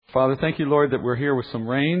Father, thank you, Lord, that we're here with some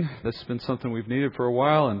rain. That's been something we've needed for a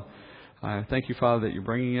while, and I thank you, Father, that you're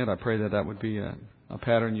bringing it. I pray that that would be a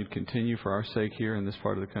pattern you'd continue for our sake here in this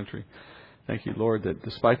part of the country. Thank you, Lord, that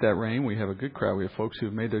despite that rain, we have a good crowd. We have folks who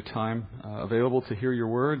have made their time available to hear your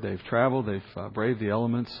word. They've traveled. They've braved the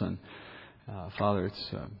elements. And, Father,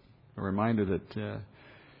 it's a reminder that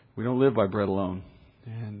we don't live by bread alone.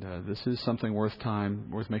 And this is something worth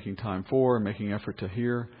making time for and making effort to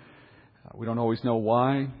hear. We don't always know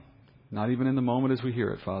why, not even in the moment as we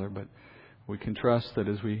hear it, Father, but we can trust that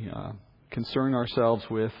as we concern ourselves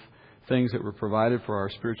with things that were provided for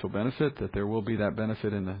our spiritual benefit, that there will be that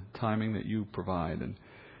benefit in the timing that you provide. And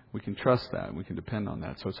we can trust that and we can depend on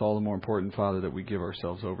that. So it's all the more important, Father, that we give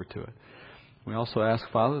ourselves over to it. We also ask,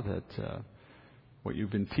 Father, that what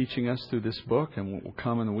you've been teaching us through this book and what will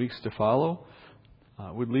come in the weeks to follow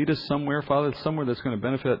would lead us somewhere, Father, somewhere that's going to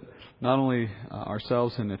benefit not only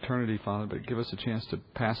ourselves in eternity, Father, but give us a chance to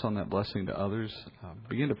pass on that blessing to others.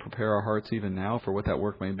 Begin to prepare our hearts even now for what that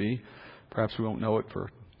work may be. Perhaps we won't know it for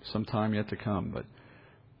some time yet to come, but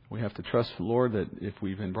we have to trust, Lord, that if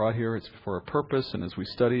we've been brought here, it's for a purpose, and as we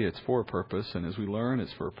study, it's for a purpose, and as we learn,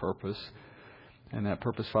 it's for a purpose. And that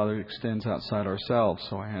purpose, Father, extends outside ourselves.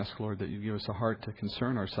 So I ask, Lord, that you give us a heart to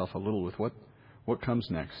concern ourselves a little with what comes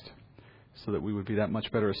next, so that we would be that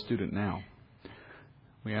much better a student now.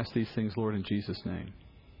 We ask these things, Lord, in Jesus' name.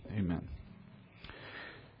 Amen.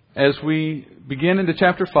 As we begin into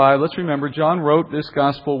chapter 5, let's remember John wrote this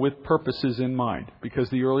gospel with purposes in mind. Because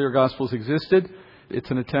the earlier gospels existed,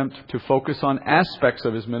 it's an attempt to focus on aspects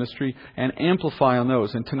of his ministry and amplify on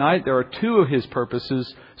those. And tonight there are two of his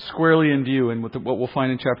purposes squarely in view in what we'll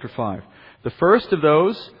find in chapter 5. The first of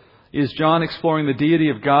those is John exploring the deity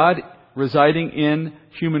of God residing in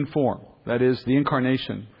human form. That is, the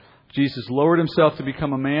incarnation. Jesus lowered himself to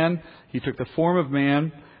become a man. He took the form of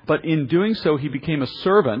man. But in doing so, he became a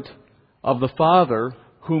servant of the Father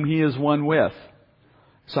whom he is one with.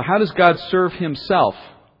 So how does God serve himself?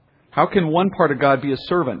 How can one part of God be a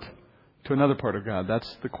servant to another part of God?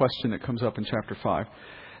 That's the question that comes up in chapter 5.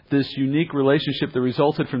 This unique relationship that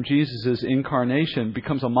resulted from Jesus' incarnation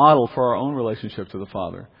becomes a model for our own relationship to the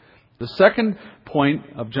Father. The second point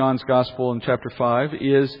of John's Gospel in chapter 5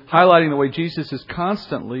 is highlighting the way Jesus is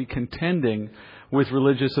constantly contending with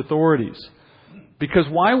religious authorities. Because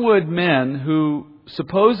why would men who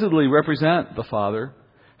supposedly represent the Father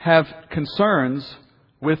have concerns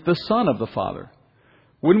with the Son of the Father?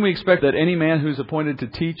 Wouldn't we expect that any man who's appointed to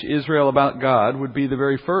teach Israel about God would be the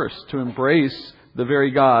very first to embrace the very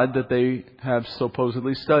God that they have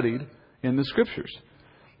supposedly studied in the Scriptures?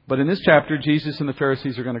 But in this chapter, Jesus and the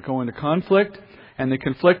Pharisees are going to go into conflict, and they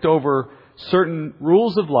conflict over certain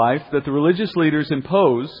rules of life that the religious leaders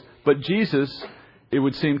impose, but Jesus, it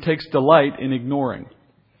would seem, takes delight in ignoring.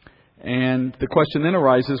 And the question then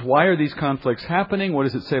arises, why are these conflicts happening? What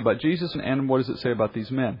does it say about Jesus? And what does it say about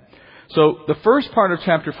these men? So the first part of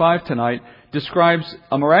chapter 5 tonight describes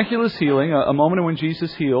a miraculous healing, a moment when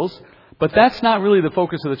Jesus heals. But that's not really the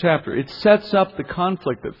focus of the chapter. It sets up the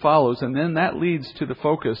conflict that follows, and then that leads to the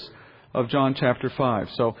focus of John chapter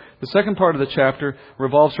 5. So the second part of the chapter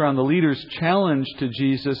revolves around the leaders' challenge to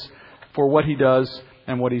Jesus for what he does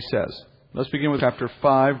and what he says. Let's begin with chapter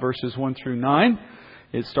 5, verses 1 through 9.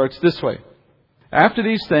 It starts this way. After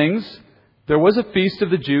these things, there was a feast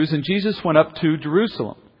of the Jews, and Jesus went up to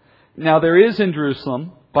Jerusalem. Now there is in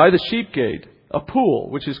Jerusalem, by the sheep gate, a pool,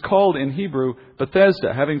 which is called in Hebrew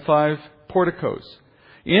Bethesda, having 5 porticos.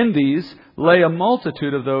 In these lay a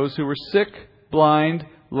multitude of those who were sick, blind,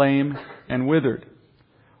 lame, and withered,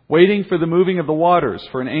 waiting for the moving of the waters.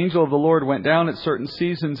 For an angel of the Lord went down at certain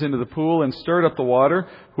seasons into the pool and stirred up the water.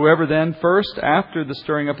 Whoever then first, after the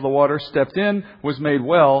stirring up of the water, stepped in, was made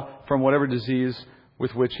well from whatever disease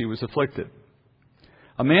with which he was afflicted.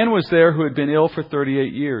 A man was there who had been ill for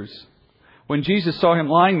 38 years. When Jesus saw him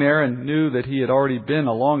lying there and knew that he had already been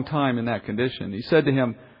a long time in that condition, he said to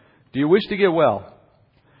him, "Do you wish to get well?"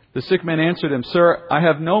 The sick man answered him, "Sir, I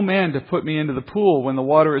have no man to put me into the pool when the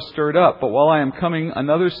water is stirred up, but while I am coming,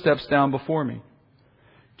 another steps down before me."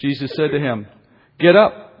 Jesus said to him, "Get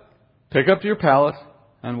up, pick up your pallet,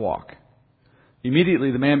 and walk."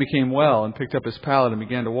 Immediately the man became well and picked up his pallet and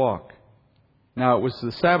began to walk. Now it was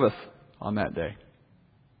the Sabbath on that day.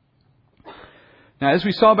 Now, as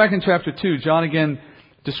we saw back in chapter 2, John again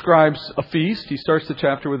describes a feast. He starts the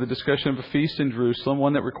chapter with a discussion of a feast in Jerusalem,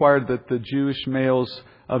 one that required that the Jewish males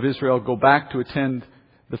of Israel go back to attend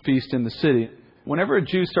the feast in the city. Whenever a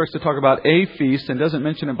Jew starts to talk about a feast and doesn't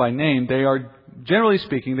mention it by name, they are, generally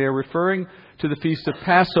speaking, they are referring to the feast of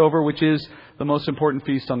Passover, which is the most important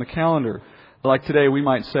feast on the calendar. Like today, we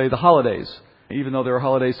might say the holidays. Even though there are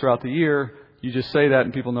holidays throughout the year, You just say that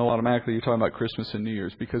and people know automatically you're talking about Christmas and New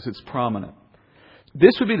Year's because it's prominent.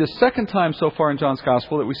 This would be the second time so far in John's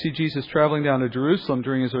Gospel that we see Jesus traveling down to Jerusalem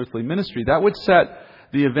during his earthly ministry. That would set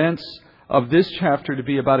the events of this chapter to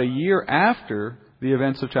be about a year after the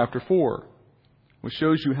events of chapter 4, which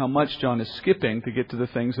shows you how much John is skipping to get to the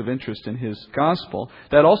things of interest in his Gospel.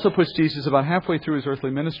 That also puts Jesus about halfway through his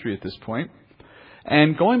earthly ministry at this point.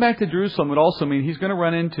 And going back to Jerusalem would also mean he's going to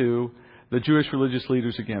run into the Jewish religious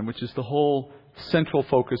leaders again, which is the whole central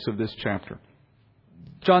focus of this chapter.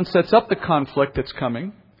 John sets up the conflict that's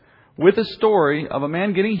coming with a story of a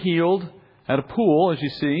man getting healed at a pool, as you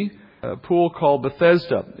see, a pool called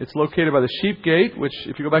Bethesda. It's located by the Sheep Gate, which,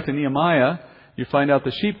 if you go back to Nehemiah, you find out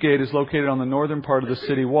the Sheep Gate is located on the northern part of the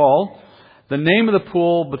city wall. The name of the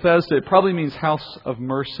pool, Bethesda, it probably means house of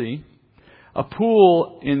mercy. A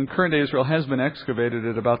pool in current-day Israel has been excavated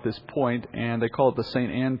at about this point, and they call it the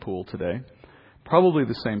St. Anne Pool today. Probably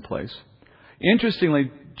the same place.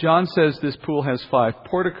 Interestingly, John says this pool has 5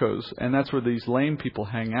 porticos, and that's where these lame people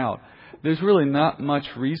hang out. There's really not much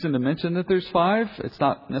reason to mention that there's 5. It's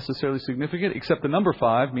not necessarily significant, except the number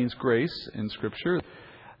 5 means grace in Scripture.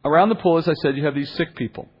 Around the pool, as I said, you have these sick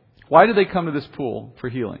people. Why do they come to this pool for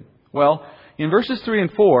healing? Well, in verses 3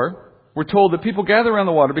 and 4, we're told that people gather around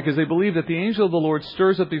the water because they believe that the angel of the Lord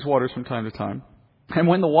stirs up these waters from time to time. And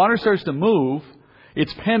when the water starts to move,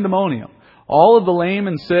 it's pandemonium. All of the lame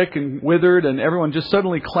and sick and withered and everyone just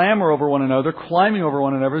suddenly clamor over one another, climbing over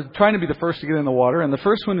one another, trying to be the first to get in the water. And the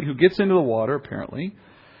first one who gets into the water, apparently,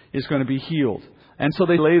 is going to be healed. And so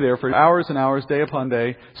they lay there for hours and hours, day upon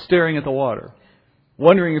day, staring at the water,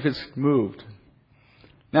 wondering if it's moved.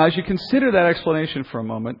 Now, as you consider that explanation for a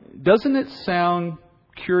moment, doesn't it sound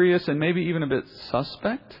curious and maybe even a bit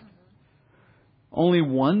suspect? Only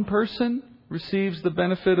one person receives the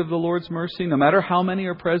benefit of the Lord's mercy, no matter how many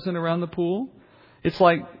are present around the pool. It's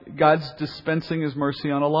like God's dispensing His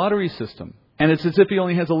mercy on a lottery system. And it's as if He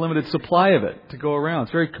only has a limited supply of it to go around.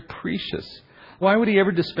 It's very capricious. Why would He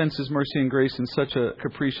ever dispense His mercy and grace in such a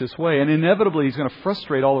capricious way? And inevitably, He's going to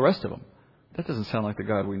frustrate all the rest of them. That doesn't sound like the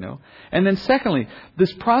God we know. And then secondly,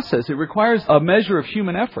 this process, it requires a measure of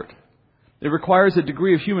human effort. It requires a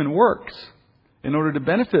degree of human works in order to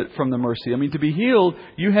benefit from the mercy. I mean, to be healed,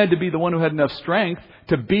 you had to be the one who had enough strength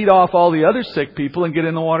to beat off all the other sick people and get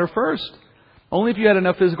in the water first. Only if you had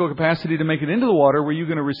enough physical capacity to make it into the water were you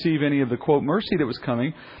going to receive any of the, quote, mercy that was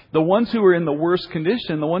coming. The ones who were in the worst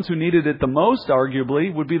condition, the ones who needed it the most,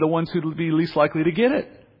 arguably, would be the ones who would be least likely to get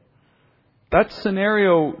it. That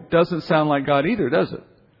scenario doesn't sound like God either, does it?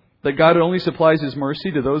 That God only supplies His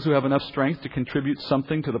mercy to those who have enough strength to contribute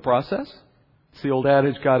something to the process? It's the old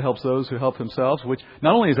adage, God helps those who help themselves, which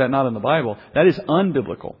not only is that not in the Bible, that is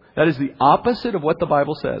unbiblical. That is the opposite of what the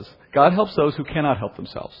Bible says. God helps those who cannot help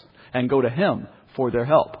themselves and go to Him for their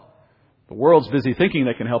help. The world's busy thinking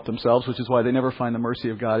they can help themselves, which is why they never find the mercy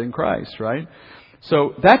of God in Christ, right?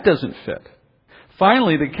 So that doesn't fit.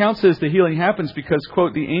 Finally, the account says the healing happens because,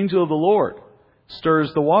 quote, the angel of the Lord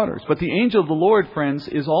stirs the waters. But the angel of the Lord, friends,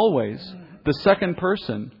 is always the second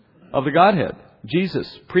person of the Godhead.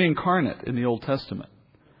 Jesus, pre-incarnate in the Old Testament.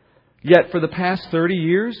 Yet for the past 30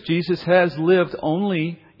 years, Jesus has lived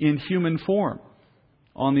only in human form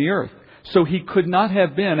on the earth. So He could not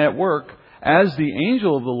have been at work as the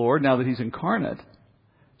angel of the Lord, now that He's incarnate,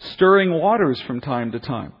 stirring waters from time to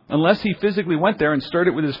time. Unless He physically went there and stirred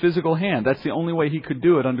it with His physical hand. That's the only way He could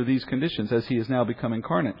do it under these conditions, as He has now become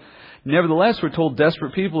incarnate. Nevertheless, we're told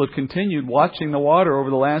desperate people have continued watching the water over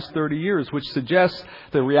the last 30 years, which suggests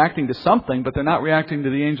they're reacting to something, but they're not reacting to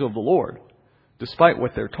the angel of the Lord, despite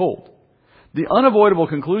what they're told. The unavoidable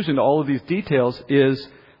conclusion to all of these details is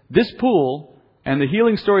this pool and the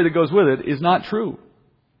healing story that goes with it is not true.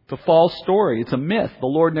 It's a false story. It's a myth. The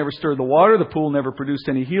Lord never stirred the water. The pool never produced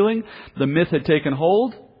any healing. The myth had taken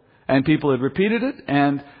hold, and people had repeated it,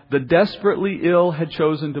 and the desperately ill had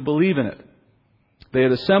chosen to believe in it. They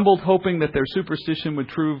had assembled hoping that their superstition would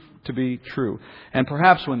prove to be true. And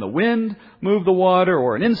perhaps when the wind moved the water,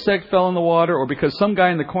 or an insect fell in the water, or because some guy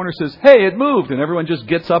in the corner says, hey, it moved, and everyone just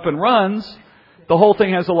gets up and runs, the whole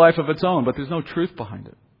thing has a life of its own, but there's no truth behind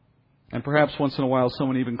it. And perhaps once in a while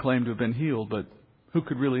someone even claimed to have been healed, but who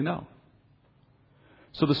could really know?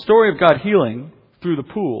 So the story of God healing through the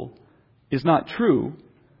pool is not true,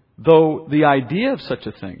 though the idea of such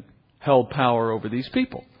a thing held power over these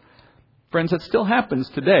people. Friends, that still happens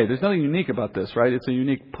today. There's nothing unique about this, right? It's a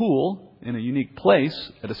unique pool in a unique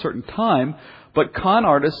place at a certain time. But con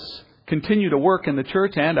artists continue to work in the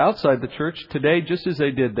church and outside the church today, just as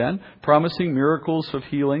they did then, promising miracles of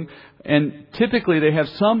healing. And typically they have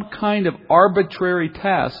some kind of arbitrary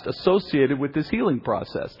test associated with this healing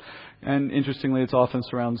process. And interestingly, it often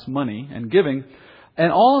surrounds money and giving.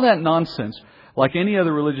 And all of that nonsense, like any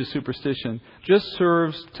other religious superstition, just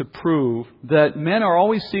serves to prove that men are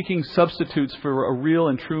always seeking substitutes for a real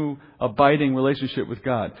and true abiding relationship with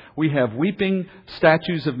God. We have weeping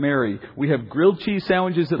statues of Mary. We have grilled cheese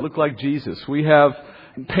sandwiches that look like Jesus. We have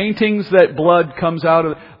paintings that blood comes out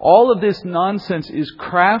of. All of this nonsense is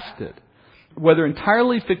crafted, whether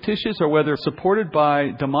entirely fictitious or whether supported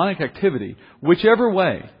by demonic activity. Whichever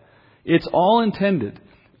way, it's all intended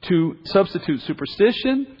to substitute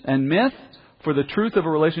superstition and myth for the truth of a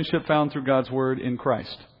relationship found through God's Word in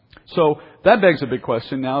Christ. So that begs a big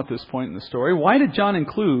question now at this point in the story. Why did John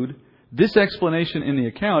include this explanation in the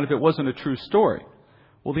account if it wasn't a true story?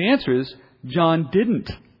 Well, the answer is John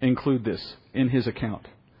didn't include this in his account.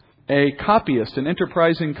 A copyist, an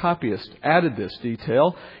enterprising copyist, added this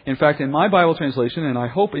detail. In fact, in my Bible translation, and I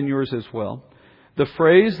hope in yours as well, the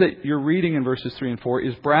phrase that you're reading in verses 3 and 4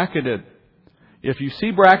 is bracketed. If you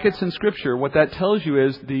see brackets in Scripture, what that tells you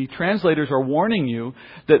is the translators are warning you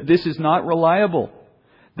that this is not reliable,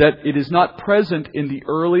 that it is not present in the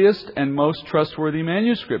earliest and most trustworthy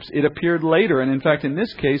manuscripts. It appeared later, and in fact, in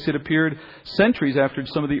this case, it appeared centuries after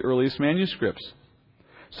some of the earliest manuscripts.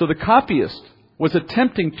 So the copyist was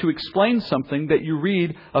attempting to explain something that you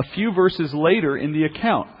read a few verses later in the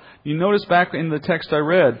account. You notice back in the text I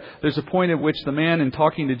read, there's a point at which the man, in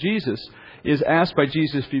talking to Jesus, is asked by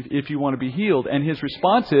Jesus if you want to be healed. And his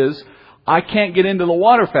response is, I can't get into the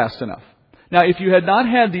water fast enough. Now, if you had not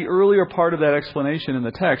had the earlier part of that explanation in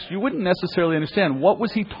the text, you wouldn't necessarily understand what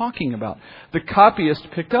was he talking about. The copyist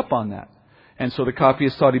picked up on that. And so the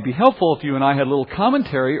copyist thought it'd be helpful if you and I had a little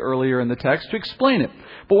commentary earlier in the text to explain it.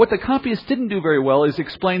 But what the copyist didn't do very well is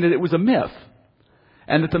explain that it was a myth.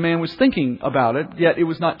 And that the man was thinking about it, yet it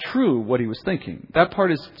was not true what he was thinking. That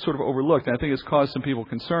part is sort of overlooked, and I think it's caused some people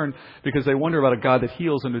concern because they wonder about a God that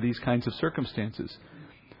heals under these kinds of circumstances.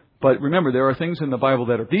 But remember, there are things in the Bible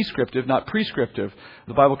that are descriptive, not prescriptive.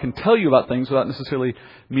 The Bible can tell you about things without necessarily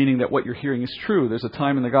meaning that what you're hearing is true. There's a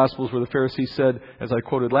time in the Gospels where the Pharisees said, as I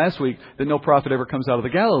quoted last week, that no prophet ever comes out of the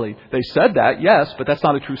Galilee. They said that, yes, but that's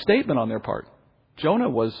not a true statement on their part. Jonah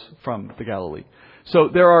was from the Galilee. So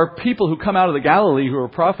there are people who come out of the Galilee who are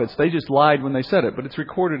prophets. They just lied when they said it, but it's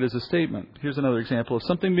recorded as a statement. Here's another example of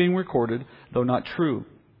something being recorded, though not true.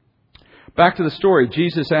 Back to the story.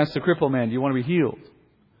 Jesus asked the crippled man, do you want to be healed?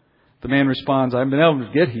 The man responds, I haven't been able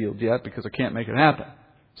to get healed yet because I can't make it happen.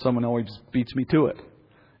 Someone always beats me to it.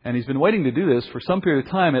 And he's been waiting to do this for some period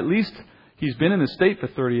of time. At least he's been in the state for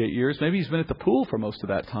 38 years. Maybe he's been at the pool for most of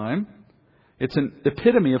that time. It's an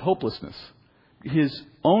epitome of hopelessness. His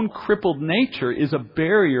own crippled nature is a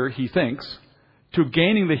barrier, he thinks, to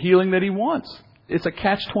gaining the healing that he wants. It's a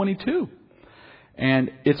catch-22. And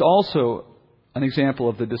it's also an example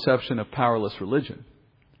of the deception of powerless religion.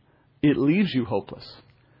 It leaves you hopeless.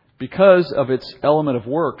 Because of its element of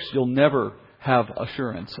works, you'll never have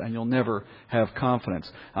assurance and you'll never have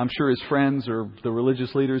confidence. I'm sure his friends or the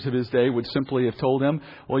religious leaders of his day would simply have told him,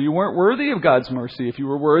 well, you weren't worthy of God's mercy. If you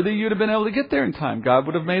were worthy, you'd have been able to get there in time. God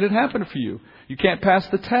would have made it happen for you. You can't pass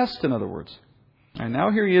the test, in other words. And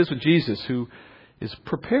now here he is with Jesus, who is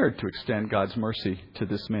prepared to extend God's mercy to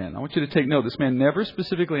this man. I want you to take note, this man never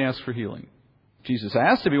specifically asked for healing. Jesus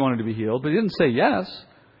asked if he wanted to be healed, but he didn't say yes.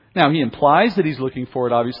 Now, he implies that he's looking for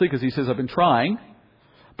it, obviously, because he says, I've been trying.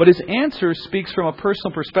 But his answer speaks from a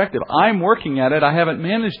personal perspective. I'm working at it. I haven't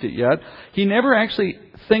managed it yet. He never actually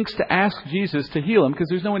thinks to ask Jesus to heal him because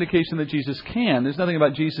there's no indication that Jesus can. There's nothing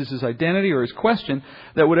about Jesus' identity or his question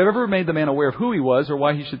that would have ever made the man aware of who he was or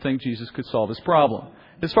why he should think Jesus could solve his problem.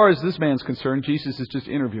 As far as this man's concerned, Jesus is just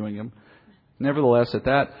interviewing him. Nevertheless, at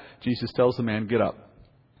that, Jesus tells the man, get up.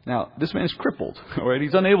 Now, this man is crippled. Right?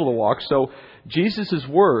 He's unable to walk. So Jesus'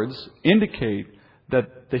 words indicate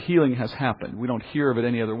that the healing has happened. We don't hear of it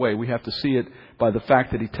any other way. We have to see it by the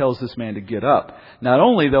fact that he tells this man to get up. Not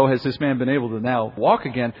only, though, has this man been able to now walk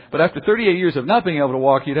again, but after 38 years of not being able to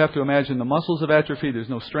walk, you'd have to imagine the muscles have atrophied. There's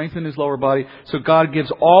no strength in his lower body. So God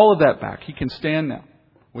gives all of that back. He can stand now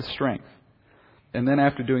with strength. And then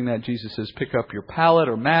after doing that, Jesus says, pick up your pallet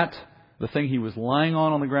or mat, the thing he was lying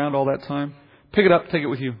on the ground all that time. Pick it up, take it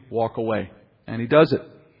with you, walk away. And he does it.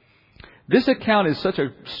 This account is such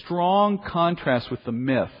a strong contrast with the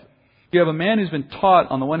myth. You have a man who's been taught,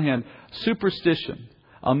 on the one hand, superstition,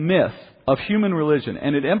 a myth of human religion,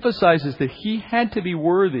 and it emphasizes that he had to be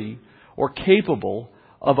worthy or capable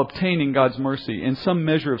of obtaining God's mercy in some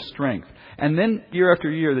measure of strength. And then year after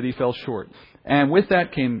year that he fell short. And with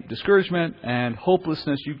that came discouragement and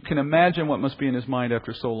hopelessness. You can imagine what must be in his mind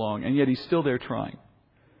after so long, and yet he's still there trying.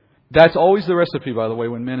 That's always the recipe, by the way,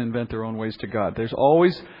 when men invent their own ways to God. There's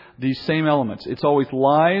always these same elements. It's always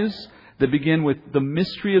lies that begin with the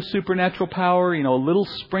mystery of supernatural power, a little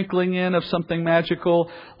sprinkling in of something magical.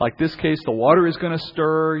 Like this case, the water is going to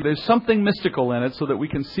stir. There's something mystical in it so that we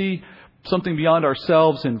can see something beyond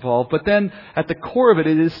ourselves involved. But then at the core of it,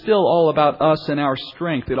 it is still all about us and our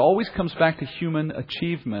strength. It always comes back to human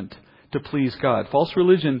achievement to please God. False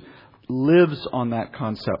religion lives on that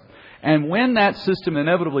concept. And when that system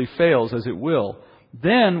inevitably fails, as it will,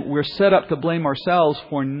 then we're set up to blame ourselves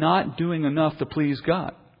for not doing enough to please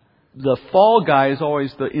God. The fall guy is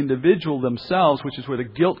always the individual themselves, which is where the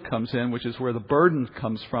guilt comes in, which is where the burden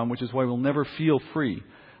comes from, which is why we'll never feel free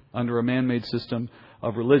under a man-made system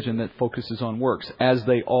of religion that focuses on works, as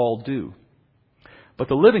they all do. But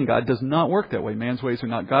the living God does not work that way. Man's ways are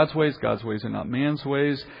not God's ways. God's ways are not man's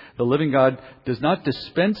ways. The living God does not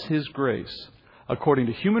dispense His grace according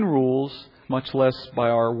to human rules, much less by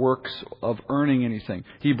our works of earning anything.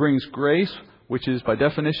 He brings grace, which is by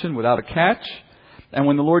definition without a catch. And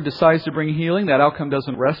when the Lord decides to bring healing, that outcome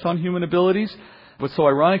doesn't rest on human abilities. What's so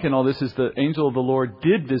ironic in all this is the angel of the Lord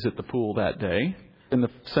did visit the pool that day, in the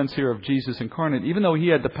sense here of Jesus incarnate. Even though He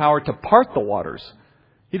had the power to part the waters,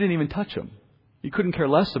 He didn't even touch them. He couldn't care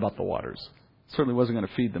less about the waters. Certainly wasn't going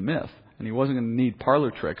to feed the myth. And He wasn't going to need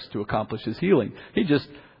parlor tricks to accomplish His healing. He just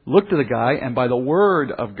looked at the guy, and by the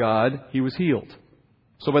word of God, he was healed.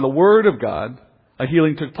 So by the word of God, a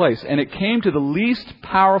healing took place. And it came to the least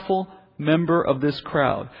powerful member of this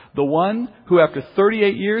crowd. The one who after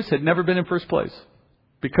 38 years had never been in first place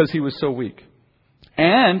because he was so weak.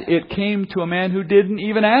 And it came to a man who didn't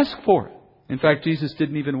even ask for it. In fact, Jesus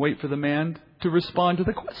didn't even wait for the man to respond to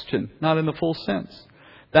the question, not in the full sense.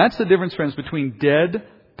 That's the difference, friends, between dead,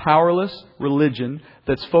 powerless religion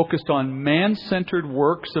that's focused on man-centered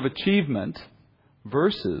works of achievement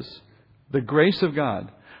versus the grace of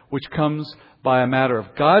God, which comes by a matter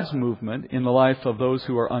of God's movement in the life of those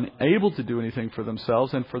who are unable to do anything for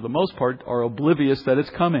themselves and for the most part are oblivious that it's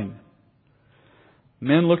coming.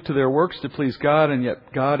 Men look to their works to please God, and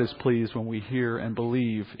yet God is pleased when we hear and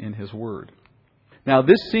believe in His Word. Now,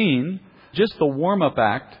 this scene, just the warm-up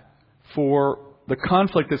act for the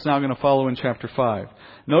conflict that's now going to follow in chapter 5.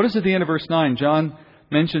 Notice at the end of verse 9, John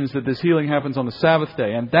mentions that this healing happens on the Sabbath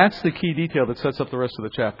day, and that's the key detail that sets up the rest of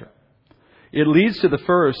the chapter. It leads to the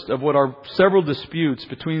first of what are several disputes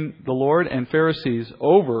between the Lord and Pharisees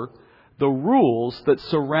over the rules that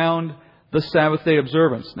surround the Sabbath day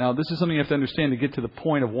observance. Now, this is something you have to understand to get to the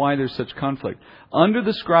point of why there's such conflict. Under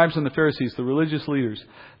the scribes and the Pharisees, the religious leaders,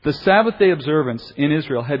 the Sabbath day observance in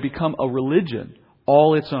Israel had become a religion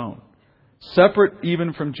all its own, separate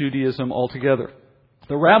even from Judaism altogether.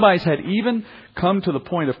 The rabbis had even come to the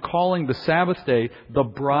point of calling the Sabbath day the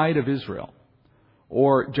bride of Israel,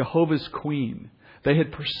 or Jehovah's Queen. They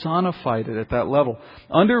had personified it at that level.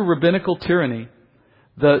 Under rabbinical tyranny,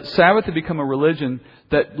 the Sabbath had become a religion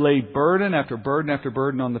that laid burden after burden after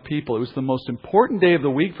burden on the people. It was the most important day of the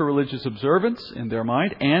week for religious observance in their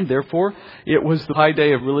mind, and therefore it was the high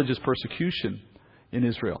day of religious persecution in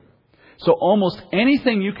Israel. So almost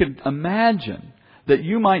anything you could imagine that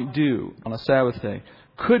you might do on a Sabbath day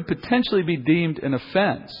could potentially be deemed an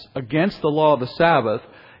offense against the law of the Sabbath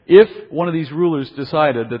if one of these rulers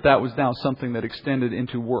decided that that was now something that extended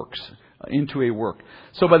into works, into a work.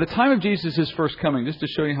 So by the time of Jesus' first coming, just to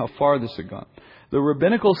show you how far this had gone, the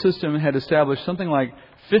rabbinical system had established something like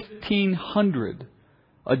 1,500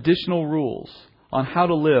 additional rules on how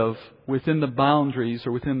to live within the boundaries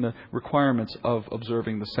or within the requirements of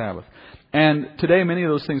observing the Sabbath. And today many of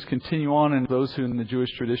those things continue on, and those who in the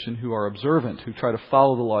Jewish tradition who are observant, who try to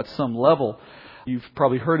follow the law at some level, you've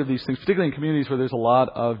probably heard of these things, particularly in communities where there's a lot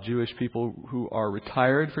of Jewish people who are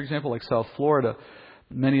retired, for example, like South Florida.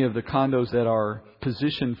 Many of the condos that are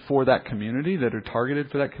positioned for that community, that are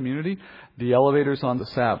targeted for that community, the elevators on the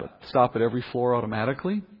Sabbath stop at every floor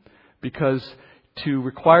automatically, because to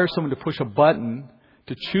require someone to push a button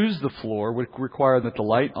to choose the floor would require that the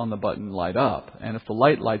light on the button light up. And if the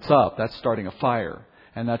light lights up, that's starting a fire.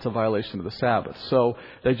 And that's a violation of the Sabbath. So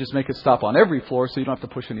they just make it stop on every floor so you don't have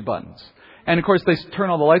to push any buttons. And of course, they turn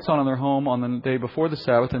all the lights on in their home on the day before the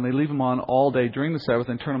Sabbath, and they leave them on all day during the Sabbath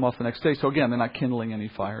and turn them off the next day. So again, they're not kindling any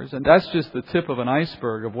fires. And that's just the tip of an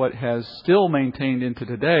iceberg of what has still maintained into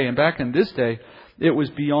today. And back in this day, it was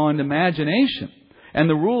beyond imagination. And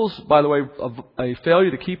the rules, by the way, of a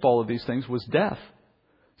failure to keep all of these things was death.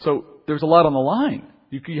 So there's a lot on the line.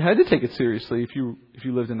 You had to take it seriously if you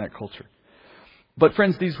lived in that culture. But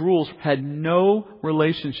friends, these rules had no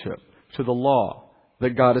relationship to the law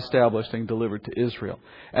that God established and delivered to Israel.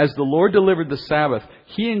 As the Lord delivered the Sabbath,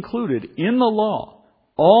 He included in the law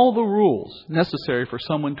all the rules necessary for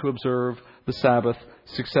someone to observe the Sabbath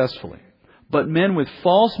successfully. But men with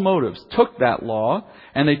false motives took that law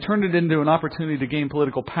and they turned it into an opportunity to gain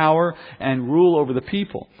political power and rule over the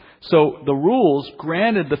people. So the rules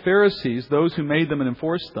granted the Pharisees, those who made them and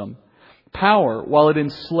enforced them, power, while it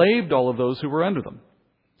enslaved all of those who were under them.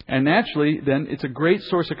 And naturally, then, it's a great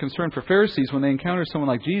source of concern for Pharisees when they encounter someone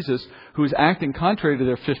like Jesus who is acting contrary to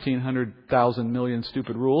their 1,500,000 million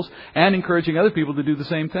stupid rules and encouraging other people to do the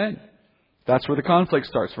same thing. That's where the conflict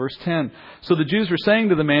starts. Verse 10. So the Jews were saying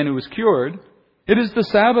to the man who was cured, "It is the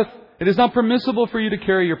Sabbath. It is not permissible for you to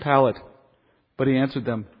carry your pallet." But he answered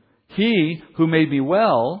them, "He who made me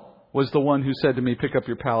well was the one who said to me, 'Pick up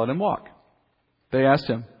your pallet and walk.'" They asked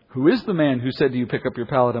him, "Who is the man who said to you, 'Pick up your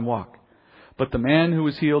pallet and walk'?" But the man who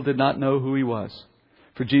was healed did not know who he was,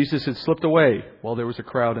 for Jesus had slipped away while there was a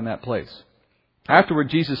crowd in that place. Afterward,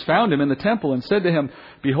 Jesus found him in the temple and said to him,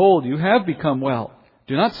 "Behold, you have become well.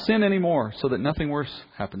 Do not sin anymore, so that nothing worse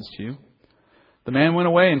happens to you." The man went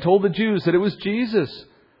away and told the Jews that it was Jesus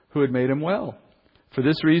who had made him well. For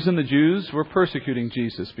this reason, the Jews were persecuting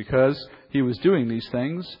Jesus, because he was doing these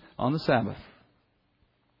things on the Sabbath.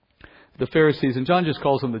 The Pharisees, and John just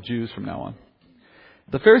calls them the Jews from now on.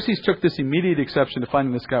 The Pharisees took this immediate exception to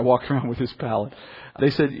finding this guy walking around with his pallet. They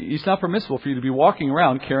said, "It's not permissible for you to be walking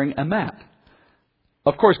around carrying a mat."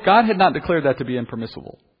 Of course, God had not declared that to be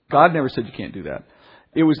impermissible. God never said you can't do that.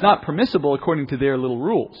 It was not permissible according to their little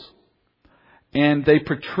rules. And they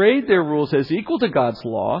portrayed their rules as equal to God's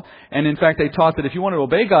law. And in fact, they taught that if you want to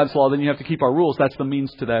obey God's law, then you have to keep our rules. That's the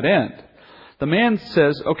means to that end. The man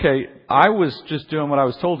says, "Okay, I was just doing what I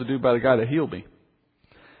was told to do by the guy that healed me."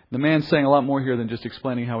 The man's saying a lot more here than just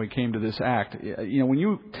explaining how he came to this act. You know, when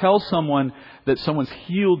you tell someone that someone's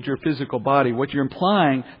healed your physical body, what you're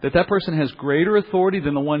implying that that person has greater authority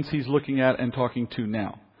than the ones he's looking at and talking to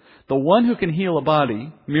now. The one who can heal a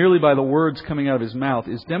body merely by the words coming out of his mouth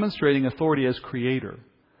is demonstrating authority as creator.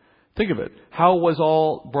 Think of it. How was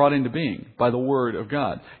all brought into being? By the Word of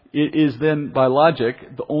God. It is then, by logic,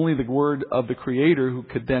 only the Word of the Creator who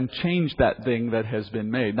could then change that thing that has been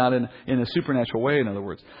made. Not in a supernatural way, in other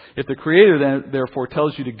words. If the Creator then, therefore,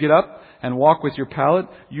 tells you to get up and walk with your pallet,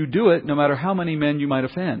 you do it no matter how many men you might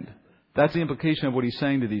offend. That's the implication of what he's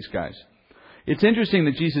saying to these guys. It's interesting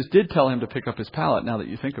that Jesus did tell him to pick up his pallet, now that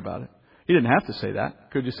you think about it. He didn't have to say that.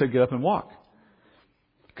 He could have just said, "Get up and walk."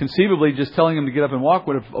 Conceivably, just telling him to get up and walk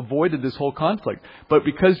would have avoided this whole conflict. But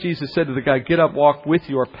because Jesus said to the guy, "Get up, walk with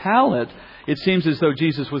your pallet," it seems as though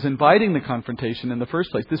Jesus was inviting the confrontation in the first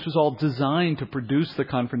place. This was all designed to produce the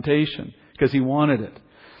confrontation because he wanted it.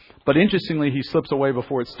 But interestingly, he slips away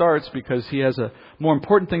before it starts because he has a more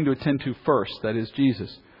important thing to attend to first, that is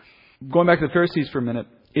Jesus. Going back to the Pharisees for a minute,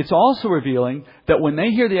 it's also revealing that when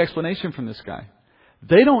they hear the explanation from this guy,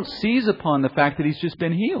 they don't seize upon the fact that he's just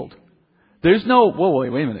been healed. There's no, wait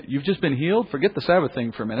a minute. You've just been healed? Forget the Sabbath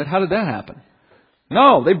thing for a minute. How did that happen?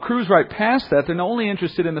 No, they cruise right past that. They're only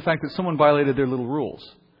interested in the fact that someone violated their little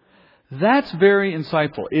rules. That's very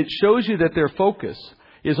insightful. It shows you that their focus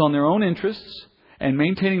is on their own interests and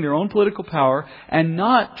maintaining their own political power and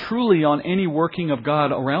not truly on any working of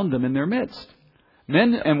God around them in their midst.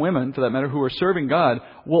 Men and women, for that matter, who are serving God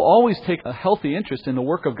will always take a healthy interest in the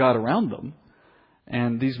work of God around them.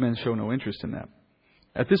 And these men show no interest in that.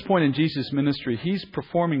 At this point in Jesus' ministry, he's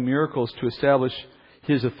performing miracles to establish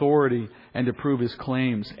his authority and to prove his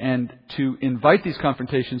claims and to invite these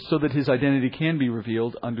confrontations so that his identity can be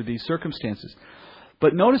revealed under these circumstances.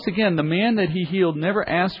 But notice again, the man that he healed never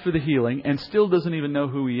asked for the healing and still doesn't even know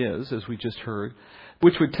who he is, as we just heard,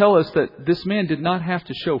 which would tell us that this man did not have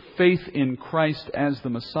to show faith in Christ as the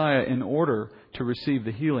Messiah in order to receive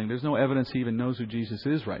the healing. There's no evidence he even knows who Jesus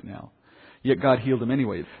is right now. Yet God healed him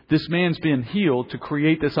anyway. This man's been healed to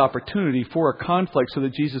create this opportunity for a conflict so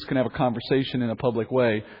that Jesus can have a conversation in a public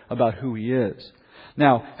way about who he is.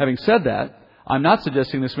 Now, having said that, I'm not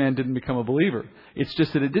suggesting this man didn't become a believer. It's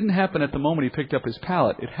just that it didn't happen at the moment he picked up his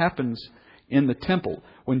pallet. It happens in the temple.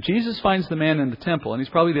 When Jesus finds the man in the temple, and he's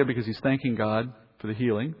probably there because he's thanking God for the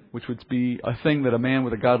healing, which would be a thing that a man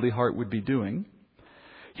with a godly heart would be doing,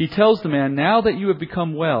 he tells the man, "Now that you have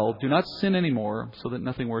become well, do not sin anymore so that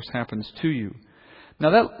nothing worse happens to you."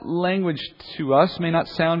 Now that language to us may not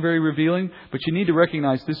sound very revealing, but you need to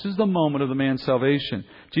recognize this is the moment of the man's salvation.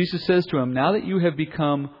 Jesus says to him, "Now that you have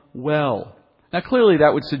become well." Now clearly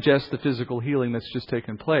that would suggest the physical healing that's just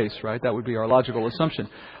taken place, right? That would be our logical assumption.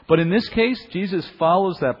 But in this case, Jesus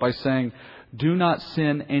follows that by saying, "Do not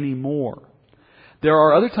sin anymore." There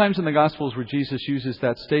are other times in the Gospels where Jesus uses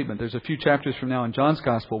that statement. There's a few chapters from now in John's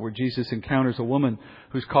Gospel where Jesus encounters a woman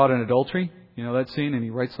who's caught in adultery. You know that scene? And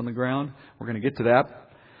he writes on the ground. We're going to get to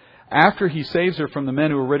that. after he saves her from the men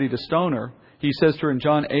who are ready to stone her, he says to her in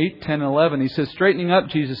John 8, 10, and 11, he says, straightening up,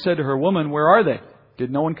 Jesus said to her, Woman, where are they?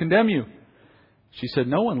 Did no one condemn you? She said,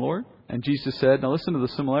 No one, Lord. And Jesus said, now listen to the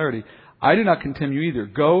similarity. I do not condemn you either.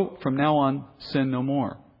 Go, from now on, sin no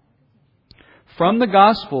more. From the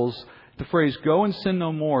Gospels, the phrase, go and sin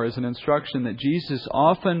no more, is an instruction that Jesus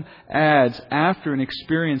often adds after an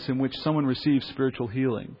experience in which someone receives spiritual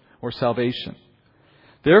healing or salvation.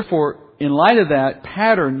 Therefore, in light of that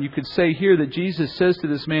pattern, you could say here that Jesus says to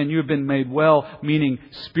this man, you have been made well, meaning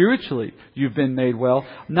spiritually you've been made well,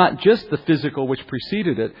 not just the physical which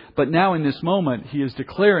preceded it, but now in this moment he is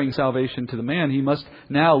declaring salvation to the man. He must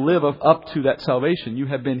now live up to that salvation. You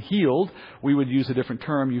have been healed. We would use a different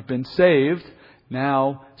term. You've been saved.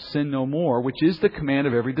 Now sin no more, which is the command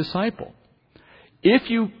of every disciple. If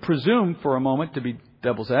you presume for a moment, to be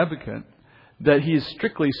devil's advocate, that he is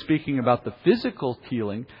strictly speaking about the physical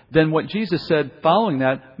healing, then what Jesus said following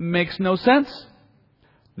that makes no sense.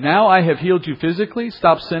 Now I have healed you physically.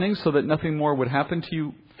 Stop sinning so that nothing more would happen to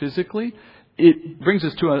you physically. It brings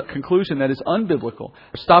us to a conclusion that is unbiblical.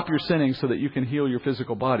 Stop your sinning so that you can heal your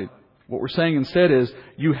physical body. What we're saying instead is,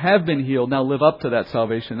 you have been healed. Now live up to that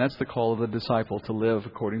salvation. That's the call of the disciple, to live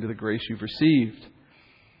according to the grace you've received.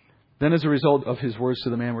 Then as a result of his words to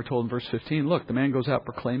the man, we're told in verse 15, look, the man goes out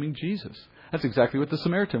proclaiming Jesus. That's exactly what the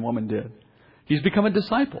Samaritan woman did. He's become a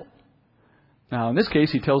disciple. Now, in this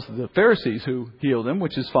case, he tells the Pharisees who healed him,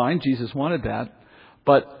 which is fine. Jesus wanted that.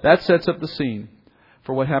 But that sets up the scene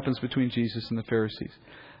for what happens between Jesus and the Pharisees.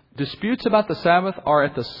 Disputes about the Sabbath are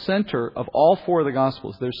at the center of all four of the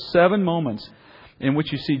Gospels. There's 7 moments in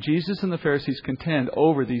which you see Jesus and the Pharisees contend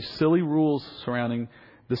over these silly rules surrounding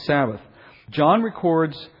the Sabbath. John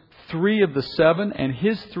records 3 of the 7, and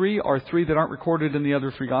his 3 are 3 that aren't recorded in the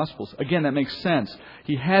other 3 Gospels. Again, that makes sense.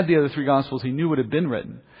 He had the other 3 Gospels. He knew would have been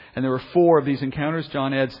written. And there were 4 of these encounters.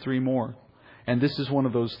 John adds 3 more. And this is one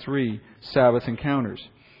of those 3 Sabbath encounters.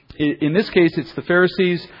 In this case, it's the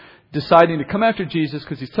Pharisees deciding to come after Jesus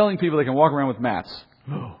because he's telling people they can walk around with mats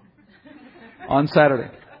on Saturday.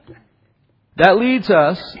 That leads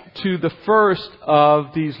us to the first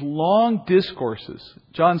of these long discourses.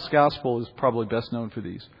 John's Gospel is probably best known for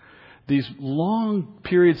these. These long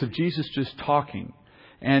periods of Jesus just talking.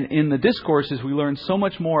 And in the discourses, we learn so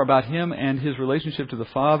much more about him and his relationship to the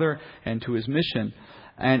Father and to his mission.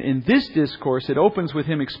 And in this discourse, it opens with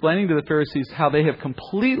him explaining to the Pharisees how they have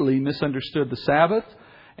completely misunderstood the Sabbath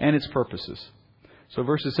and its purposes. So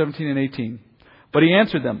verses 17 and 18. But he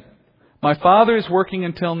answered them, My Father is working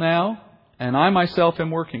until now, and I myself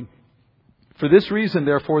am working. For this reason,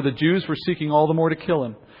 therefore, the Jews were seeking all the more to kill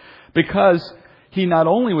him, because he not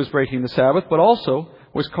only was breaking the Sabbath, but also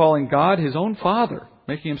was calling God his own Father,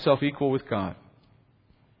 making himself equal with God.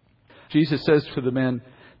 Jesus says to the men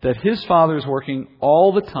that his Father is working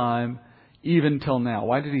all the time, even till now.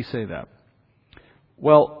 Why did he say that?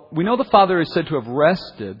 Well, we know the Father is said to have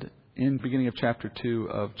rested in the beginning of chapter 2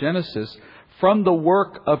 of Genesis from the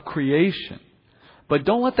work of creation. But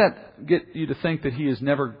don't let that get you to think that he has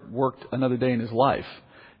never worked another day in his life.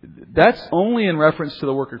 That's only in reference to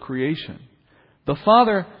the work of creation. The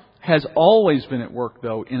Father has always been at work,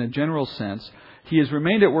 though, in a general sense. He has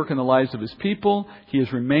remained at work in the lives of his people. He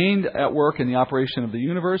has remained at work in the operation of the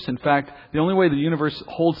universe. In fact, the only way the universe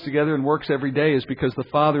holds together and works every day is because the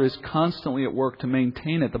Father is constantly at work to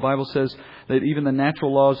maintain it. The Bible says that even the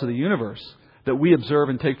natural laws of the universe that we observe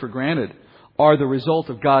and take for granted are the result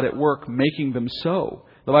of God at work making them so.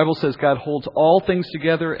 The Bible says God holds all things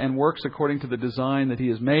together and works according to the design that he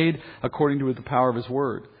has made, according to the power of his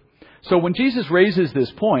word. So when Jesus raises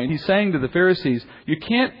this point, he's saying to the Pharisees, you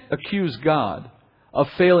can't accuse God of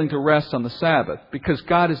failing to rest on the Sabbath because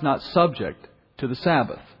God is not subject to the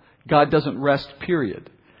Sabbath. God doesn't rest, period.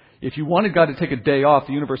 If you wanted God to take a day off,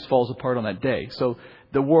 the universe falls apart on that day. So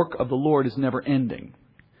the work of the Lord is never ending.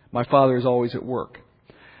 My Father is always at work.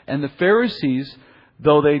 And the Pharisees,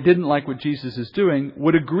 though they didn't like what Jesus is doing,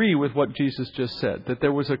 would agree with what Jesus just said. That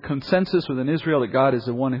there was a consensus within Israel that God is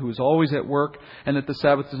the one who is always at work and that the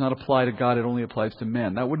Sabbath does not apply to God, it only applies to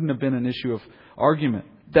men. That wouldn't have been an issue of argument.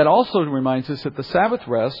 That also reminds us that the Sabbath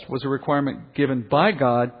rest was a requirement given by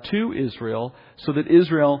God to Israel so that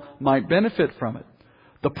Israel might benefit from it.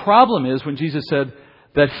 The problem is when Jesus said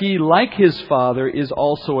that he, like his Father, is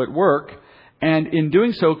also at work, and in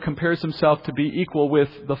doing so compares himself to be equal with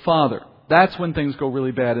the Father. That's when things go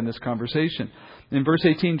really bad in this conversation. In verse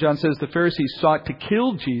 18, John says the Pharisees sought to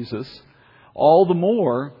kill Jesus all the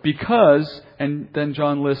more because, and then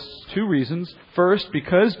John lists 2 reasons. First,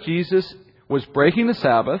 because Jesus was breaking the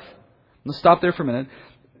Sabbath. Let's stop there for a minute.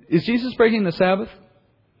 Is Jesus breaking the Sabbath?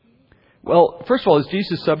 Well, first of all, is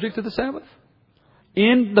Jesus subject to the Sabbath?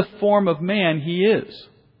 In the form of man, He is.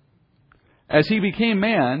 As He became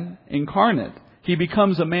man, incarnate, He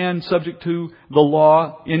becomes a man subject to the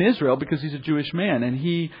law in Israel because He's a Jewish man, and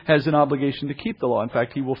He has an obligation to keep the law. In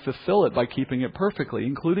fact, He will fulfill it by keeping it perfectly,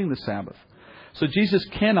 including the Sabbath. So Jesus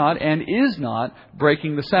cannot and is not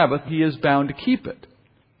breaking the Sabbath. He is bound to keep it.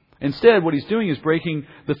 Instead, what He's doing is breaking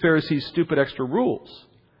the Pharisees' stupid extra rules.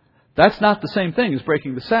 That's not the same thing as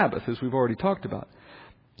breaking the Sabbath, as we've already talked about.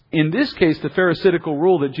 In this case, the Pharisaical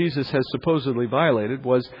rule that Jesus has supposedly violated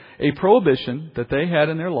was a prohibition that they had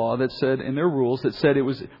in their law that said, in their rules, that said it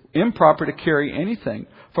was improper to carry anything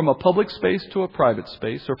from a public space to a private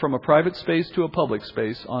space or from a private space to a public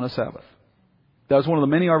space on a Sabbath. That was one of the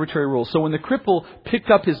many arbitrary rules. So when the cripple picked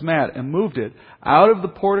up his mat and moved it out of the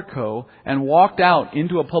portico and walked out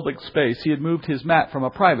into a public space, he had moved his mat from a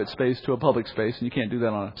private space to a public space, and you can't do that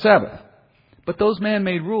on a Sabbath. But those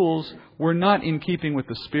man-made rules were not in keeping with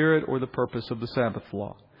the spirit or the purpose of the Sabbath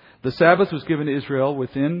law. The Sabbath was given to Israel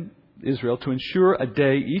within Israel to ensure a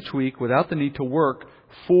day each week without the need to work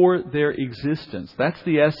for their existence. That's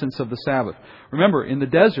the essence of the Sabbath. Remember, in the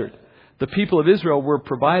desert, the people of Israel were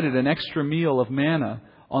provided an extra meal of manna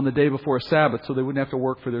on the day before a Sabbath so they wouldn't have to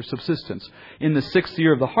work for their subsistence. In the 6th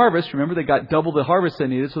year of the harvest, remember, they got double the harvest they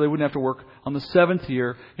needed so they wouldn't have to work on the 7th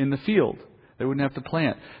year in the field. They wouldn't have to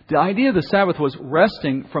plant. The idea of the Sabbath was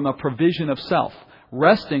resting from a provision of self.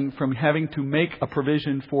 Resting from having to make a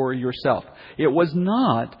provision for yourself. It was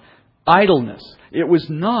not idleness. It was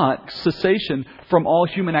not cessation from all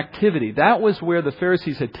human activity. That was where the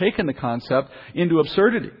Pharisees had taken the concept into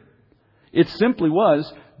absurdity. It simply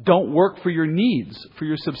was, don't work for your needs, for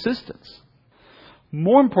your subsistence.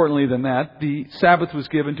 More importantly than that, the Sabbath was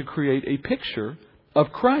given to create a picture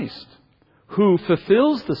of Christ, who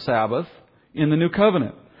fulfills the Sabbath in the New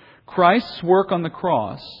Covenant. Christ's work on the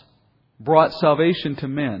cross brought salvation to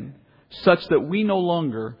men such that we no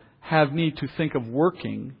longer have need to think of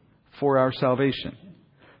working for our salvation.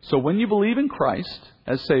 So when you believe in Christ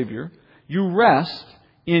as Savior, you rest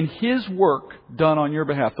in His work done on your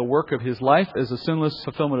behalf, the work of His life as a sinless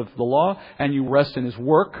fulfillment of the law, and you rest in His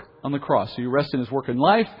work on the cross. So you rest in His work in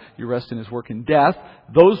life, you rest in His work in death.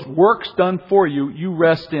 Those works done for you, you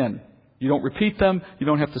rest in. You don't repeat them. You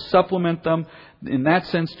don't have to supplement them. In that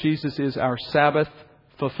sense, Jesus is our Sabbath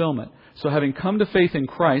fulfillment. So having come to faith in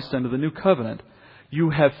Christ under the new covenant,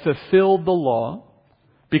 you have fulfilled the law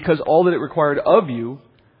because all that it required of you,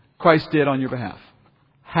 Christ did on your behalf.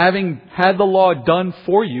 Having had the law done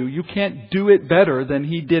for you, you can't do it better than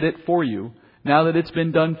He did it for you. Now that it's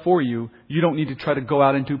been done for you, you don't need to try to go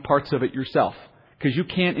out and do parts of it yourself because you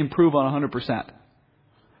can't improve on 100%.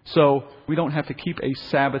 So we don't have to keep a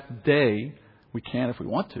Sabbath day. We can if we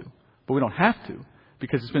want to, but we don't have to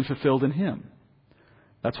because it's been fulfilled in Him.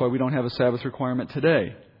 That's why we don't have a Sabbath requirement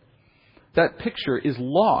today. That picture is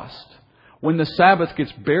lost when the Sabbath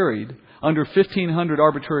gets buried under 1,500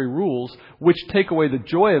 arbitrary rules which take away the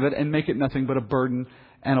joy of it and make it nothing but a burden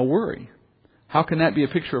and a worry. How can that be a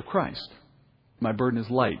picture of Christ? My burden is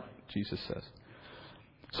light, Jesus says.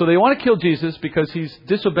 So they want to kill Jesus because He's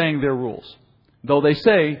disobeying their rules. Though they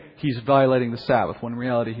say He's violating the Sabbath, when in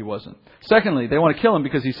reality He wasn't. Secondly, they want to kill Him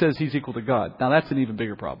because He says He's equal to God. Now that's an even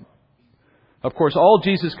bigger problem. Of course, all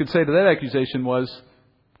Jesus could say to that accusation was,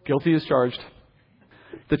 guilty as charged.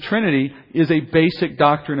 The Trinity is a basic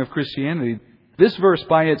doctrine of Christianity. This verse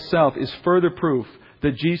by itself is further proof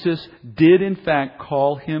that Jesus did in fact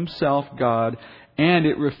call Himself God, and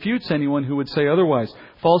it refutes anyone who would say otherwise.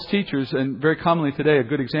 False teachers, and very commonly today a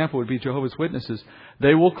good example would be Jehovah's Witnesses,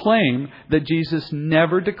 they will claim that Jesus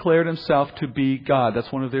never declared Himself to be God.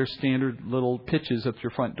 That's one of their standard little pitches at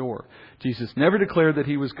your front door. Jesus never declared that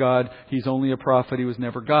He was God. He's only a prophet. He was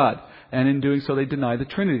never God. And in doing so, they deny the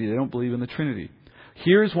Trinity. They don't believe in the Trinity.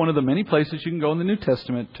 Here's one of the many places you can go in the New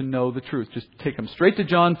Testament to know the truth. Just take them straight to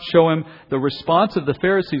John, show him. The response of the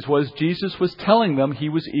Pharisees was Jesus was telling them He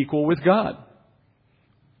was equal with God.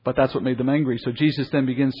 But that's what made them angry. So Jesus then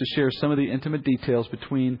begins to share some of the intimate details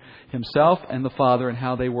between Himself and the Father and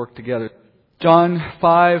how they work together. John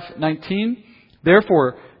 5:19.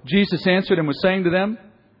 Therefore, Jesus answered and was saying to them,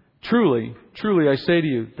 Truly, truly, I say to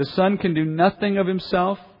you, the Son can do nothing of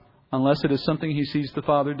Himself unless it is something He sees the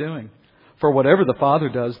Father doing. For whatever the Father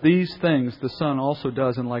does, these things the Son also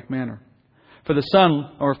does in like manner. For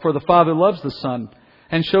the Father loves the Son,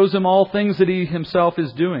 and shows Him all things that He Himself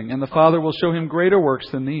is doing. And the Father will show Him greater works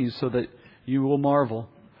than these, so that you will marvel.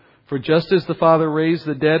 For just as the Father raised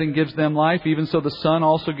the dead and gives them life, even so the Son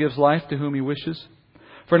also gives life to whom He wishes.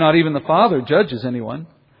 For not even the Father judges anyone,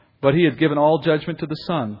 but He has given all judgment to the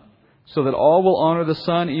Son, so that all will honor the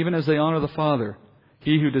Son even as they honor the Father.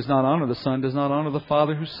 He who does not honor the Son does not honor the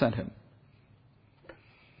Father who sent Him.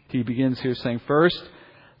 He begins here saying, first,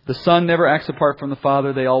 the Son never acts apart from the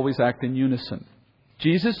Father. They always act in unison.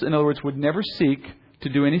 Jesus, in other words, would never seek to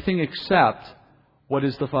do anything except what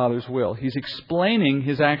is the Father's will. He's explaining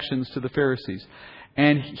His actions to the Pharisees.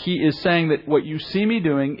 And He is saying that what you see me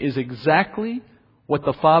doing is exactly what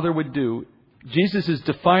the Father would do. Jesus is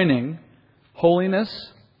defining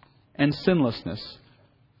holiness and sinlessness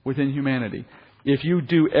within humanity. If you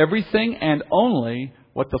do everything and only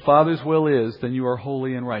what the Father's will is, then you are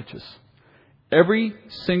holy and righteous. Every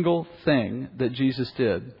single thing that Jesus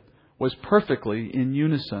did was perfectly in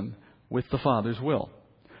unison with the Father's will.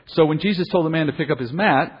 So when Jesus told the man to pick up his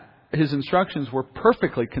mat, His instructions were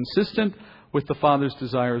perfectly consistent with the Father's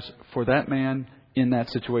desires for that man in that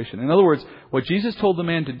situation. In other words, what Jesus told the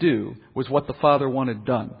man to do was what the Father wanted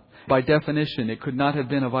done. By definition, it could not have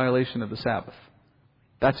been a violation of the Sabbath.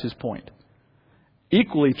 That's His point.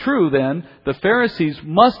 Equally true, then, the Pharisees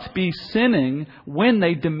must be sinning when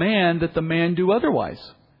they demand that the man do otherwise.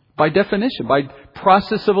 By definition, by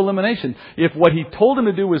process of elimination. If what He told him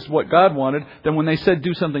to do was what God wanted, then when they said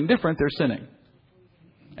do something different, they're sinning.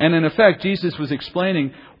 And in effect, Jesus was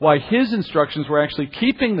explaining why His instructions were actually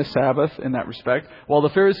keeping the Sabbath in that respect, while the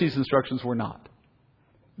Pharisees' instructions were not.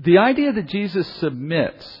 The idea that Jesus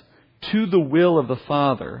submits to the will of the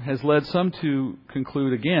Father has led some to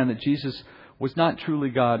conclude again that Jesus was not truly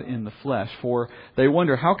God in the flesh. For they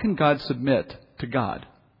wonder, how can God submit to God?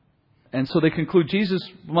 And so they conclude Jesus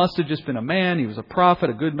must have just been a man. He was a prophet,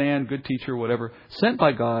 a good man, good teacher, whatever, sent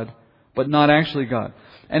by God, but not actually God.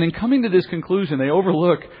 And in coming to this conclusion, they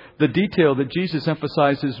overlook the detail that Jesus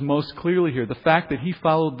emphasizes most clearly here, the fact that He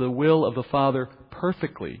followed the will of the Father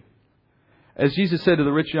perfectly. As Jesus said to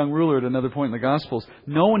the rich young ruler at another point in the Gospels,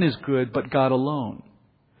 no one is good but God alone.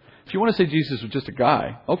 If you want to say Jesus was just a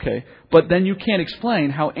guy, okay, but then you can't explain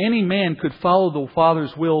how any man could follow the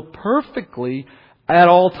Father's will perfectly at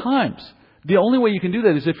all times. The only way you can do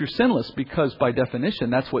that is if you're sinless, because by definition,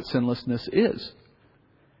 that's what sinlessness is.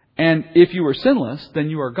 And if you are sinless, then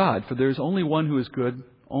you are God, for there is only one who is good,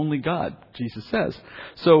 only God, Jesus says.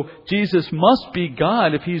 So Jesus must be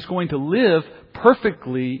God if He's going to live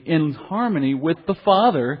perfectly in harmony with the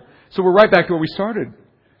Father. So we're right back to where we started.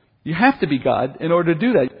 You have to be God in order to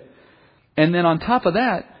do that. And then on top of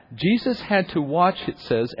that, Jesus had to watch, it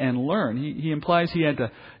says, and learn. He implies He had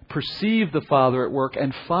to perceive the Father at work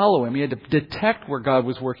and follow Him. He had to detect where God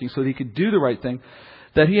was working so that He could do the right thing.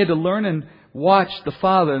 That He had to learn and watch the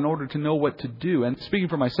Father in order to know what to do. And speaking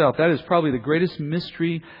for myself, that is probably the greatest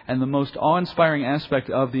mystery and the most awe-inspiring aspect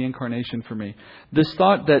of the Incarnation for me. This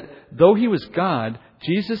thought that though He was God,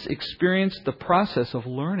 Jesus experienced the process of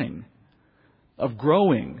learning, of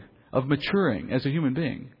growing, of maturing as a human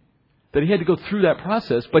being. That He had to go through that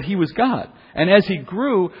process, but He was God. And as He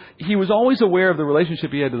grew, He was always aware of the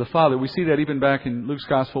relationship He had to the Father. We see that even back in Luke's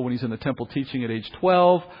Gospel when He's in the temple teaching at age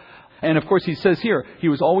 12. And of course, He says here, He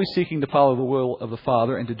was always seeking to follow the will of the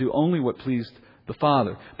Father and to do only what pleased the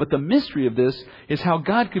Father. But the mystery of this is how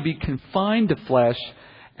God could be confined to flesh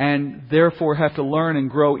and therefore have to learn and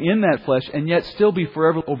grow in that flesh and yet still be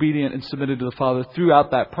forever obedient and submitted to the Father throughout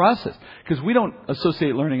that process. Because we don't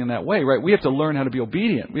associate learning in that way, right? We have to learn how to be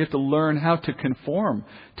obedient. We have to learn how to conform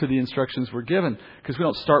to the instructions we're given, because we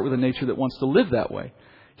don't start with a nature that wants to live that way.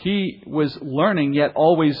 He was learning yet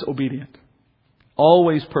always obedient,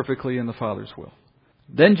 always perfectly in the Father's will.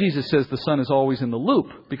 Then Jesus says the Son is always in the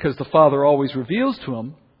loop because the Father always reveals to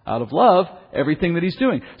Him, out of love, everything that He's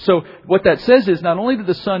doing. So what that says is not only did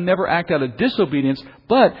the Son never act out of disobedience,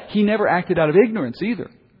 but He never acted out of ignorance either.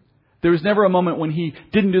 There was never a moment when He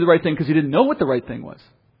didn't do the right thing because He didn't know what the right thing was.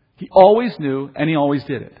 He always knew and He always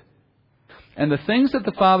did it. And the things that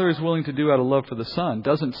the Father is willing to do out of love for the Son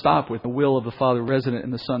doesn't stop with the will of the Father resident in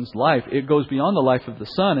the Son's life. It goes beyond the life of the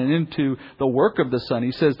Son and into the work of the Son.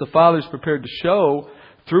 He says the Father is prepared to show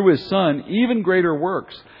through His Son even greater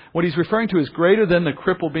works. What He's referring to is greater than the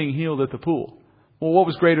cripple being healed at the pool. Well, what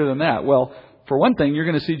was greater than that? Well, for one thing, you're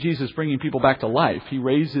going to see Jesus bringing people back to life. He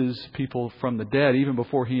raises people from the dead even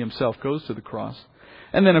before He Himself goes to the cross.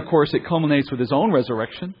 And then, of course, it culminates with His own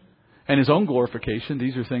resurrection and His own glorification.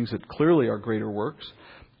 These are things that clearly are greater works.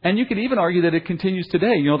 And you could even argue that it continues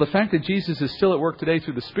today. You know, the fact that Jesus is still at work today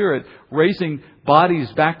through the Spirit, raising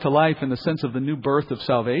bodies back to life in the sense of the new birth of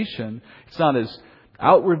salvation, it's not as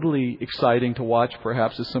outwardly exciting to watch,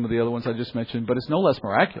 perhaps, as some of the other ones I just mentioned, but it's no less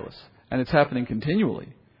miraculous. And it's happening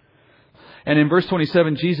continually. And in verse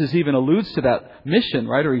 27, Jesus even alludes to that mission,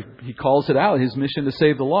 right? Or he calls it out, His mission to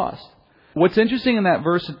save the lost. What's interesting in that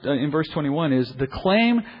verse, in verse 21, is the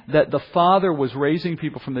claim that the Father was raising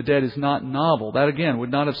people from the dead is not novel. That, again, would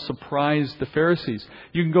not have surprised the Pharisees.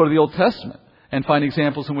 You can go to the Old Testament and find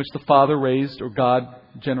examples in which the Father raised, or God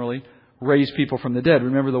generally, raised people from the dead.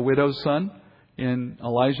 Remember the widow's son in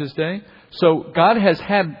Elijah's day? So God has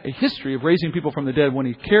had a history of raising people from the dead when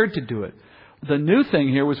He cared to do it. The new thing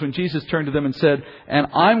here was when Jesus turned to them and said, and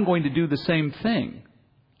I'm going to do the same thing.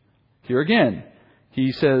 Here again,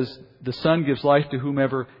 He says, the Son gives life to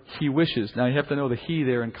whomever He wishes. Now you have to know the He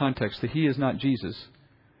there in context. The He is not Jesus.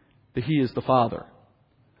 The He is the Father.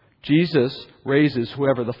 Jesus raises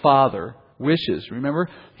whoever the Father wishes. Remember,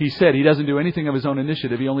 He said He doesn't do anything of His own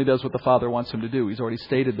initiative. He only does what the Father wants Him to do. He's already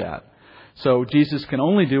stated that. So Jesus can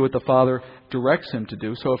only do what the Father directs Him to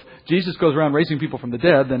do. So if Jesus goes around raising people from the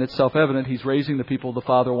dead, then it's self-evident He's raising the people the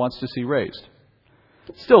Father wants to see raised.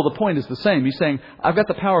 Still, the point is the same. He's saying, I've got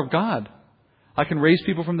the power of God. I can raise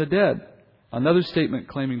people from the dead. Another statement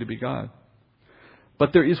claiming to be God.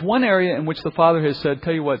 But there is one area in which the Father has said,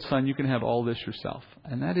 tell you what, Son, you can have all this yourself.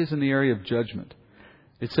 And that is in the area of judgment.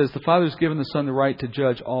 It says the Father has given the Son the right to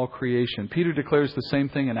judge all creation. Peter declares the same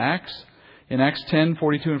thing in Acts. In Acts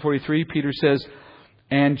 10:42 and 43, Peter says,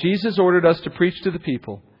 and Jesus ordered us to preach to the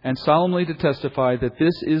people and solemnly to testify that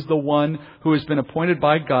this is the one who has been appointed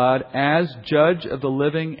by God as judge of the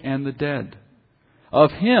living and the dead.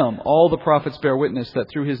 Of Him, all the prophets bear witness that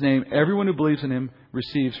through His name, everyone who believes in Him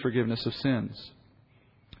receives forgiveness of sins.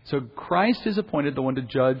 So Christ is appointed the one to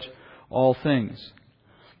judge all things.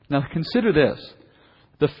 Now consider this.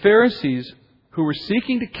 The Pharisees who were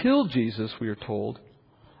seeking to kill Jesus, we are told,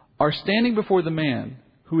 are standing before the man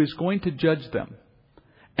who is going to judge them.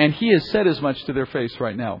 And He has said as much to their face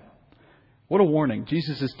right now. What a warning.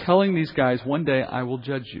 Jesus is telling these guys, one day I will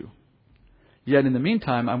judge you. Yet in the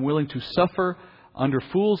meantime, I'm willing to suffer under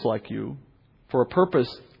fools like you for a purpose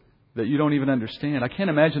that you don't even understand. I can't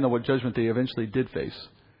imagine what judgment they eventually did face.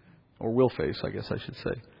 Or will face, I guess I should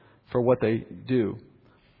say. For what they do.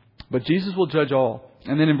 But Jesus will judge all.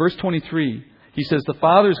 And then in verse 23, He says, the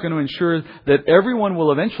Father is going to ensure that everyone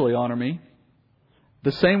will eventually honor Me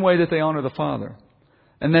the same way that they honor the Father.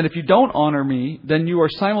 And that if you don't honor Me, then you are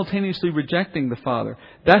simultaneously rejecting the Father.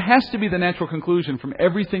 That has to be the natural conclusion from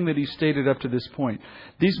everything that He's stated up to this point.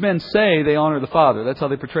 These men say they honor the Father. That's how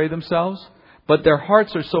they portray themselves. But their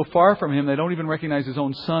hearts are so far from Him, they don't even recognize His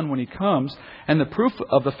own Son when He comes. And the proof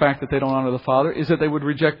of the fact that they don't honor the Father is that they would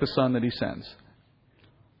reject the Son that He sends.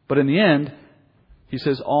 But in the end, He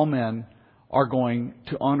says, all men are going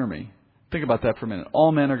to honor Me. Think about that for a minute.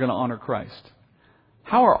 All men are going to honor Christ.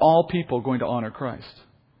 How are all people going to honor Christ?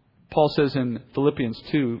 Paul says in Philippians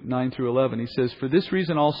 2:9 through 11, he says, for this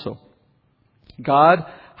reason also, God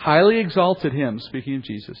highly exalted Him, speaking of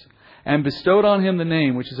Jesus, and bestowed on Him the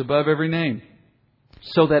name which is above every name,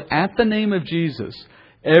 so that at the name of Jesus,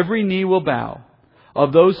 every knee will bow,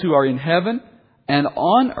 of those who are in heaven and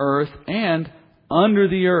on earth and under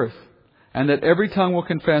the earth, and that every tongue will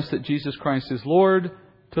confess that Jesus Christ is Lord,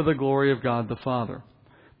 to the glory of God the Father.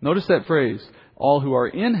 Notice that phrase, all who are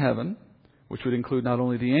in heaven, which would include not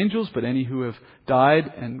only the angels, but any who have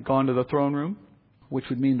died and gone to the throne room, which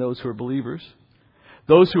would mean those who are believers.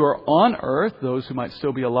 Those who are on earth, those who might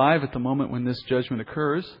still be alive at the moment when this judgment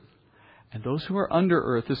occurs. And those who are under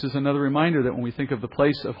earth. This is another reminder that when we think of the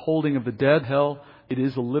place of holding of the dead, hell, it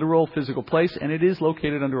is a literal physical place, and it is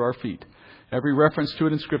located under our feet. Every reference to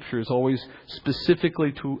it in Scripture is always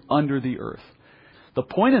specifically to under the earth. The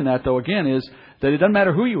point in that, though, again, is that it doesn't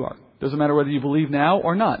matter who you are. It doesn't matter whether you believe now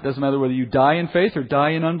or not. It doesn't matter whether you die in faith or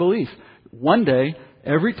die in unbelief. One day,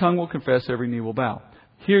 every tongue will confess, every knee will bow.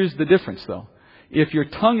 Here's the difference, though. If your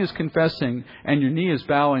tongue is confessing and your knee is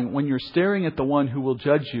bowing, when you're staring at the one who will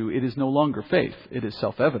judge you, it is no longer faith. It is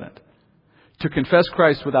self-evident. To confess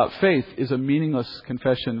Christ without faith is a meaningless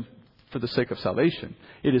confession for the sake of salvation.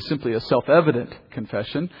 It is simply a self-evident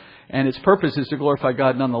confession, and its purpose is to glorify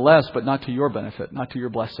God nonetheless, but not to your benefit, not to your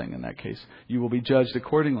blessing in that case. You will be judged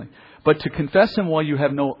accordingly. But to confess Him while you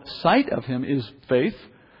have no sight of Him is faith,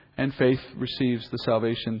 and faith receives the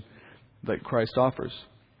salvation that Christ offers.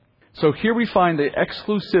 So here we find the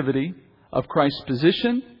exclusivity of Christ's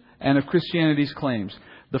position and of Christianity's claims.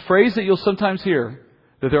 The phrase that you'll sometimes hear,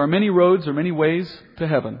 that there are many roads or many ways to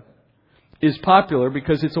heaven, is popular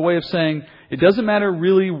because it's a way of saying it doesn't matter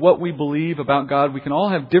really what we believe about God. We can all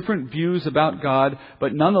have different views about God,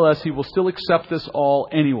 but nonetheless He will still accept us all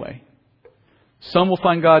anyway. Some will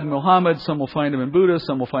find God in Muhammad, some will find Him in Buddha,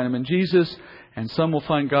 some will find Him in Jesus, and some will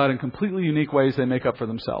find God in completely unique ways they make up for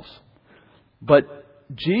themselves. But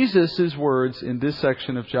Jesus' words in this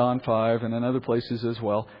section of John 5 and in other places as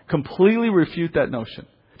well completely refute that notion.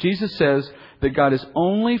 Jesus says that God is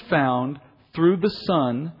only found through the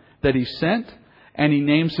Son that He sent, and He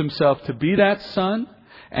names Himself to be that Son,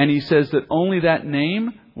 and He says that only that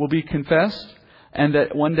name will be confessed. and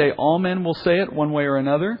that one day all men will say it one way or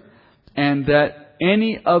another, and that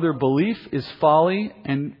any other belief is folly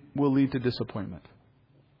and will lead to disappointment.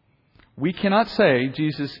 We cannot say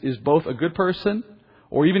Jesus is both a good person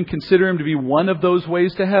or even consider Him to be one of those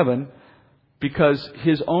ways to heaven, because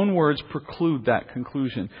His own words preclude that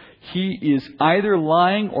conclusion. He is either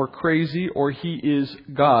lying or crazy, or He is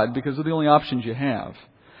God, because they're the only options you have.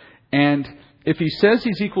 And if He says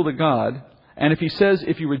He's equal to God, and if He says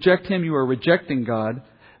if you reject Him, you are rejecting God,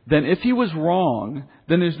 then if He was wrong,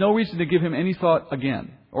 then there's no reason to give Him any thought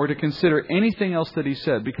again, or to consider anything else that He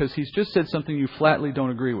said, because He's just said something you flatly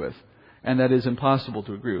don't agree with, and that is impossible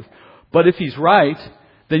to agree with. But if He's right,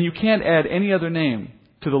 then you can't add any other name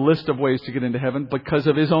to the list of ways to get into heaven because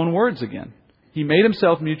of His own words again. He made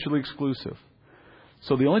Himself mutually exclusive.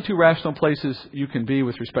 So the only two rational places you can be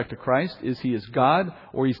with respect to Christ is He is God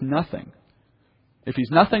or He's nothing. If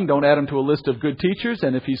He's nothing, don't add Him to a list of good teachers.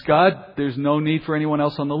 And if He's God, there's no need for anyone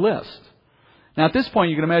else on the list. Now at this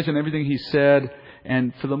point, you can imagine everything He said,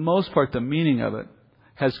 and for the most part, the meaning of it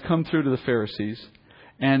has come through to the Pharisees.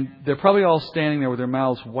 And they're probably all standing there with their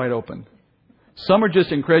mouths wide open. Some are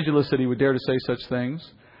just incredulous that He would dare to say such things.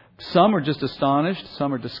 Some are just astonished.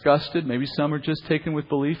 Some are disgusted. Maybe some are just taken with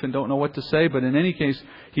belief and don't know what to say. But in any case,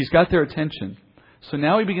 He's got their attention. So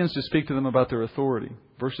now He begins to speak to them about their authority.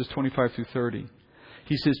 Verses 25 through 30.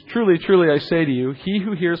 He says, "Truly, truly, I say to you, he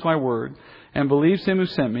who hears my word and believes Him who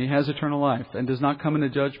sent me has eternal life, and does not come into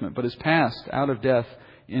judgment, but is passed out of death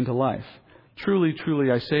into life. Truly,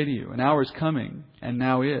 truly, I say to you, an hour is coming, and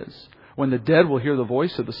now is, when the dead will hear the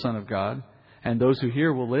voice of the Son of God, and those who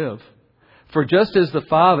hear will live. For just as the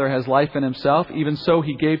Father has life in Himself, even so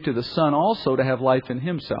He gave to the Son also to have life in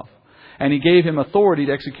Himself. And He gave Him authority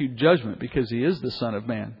to execute judgment, because He is the Son of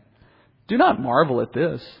Man. Do not marvel at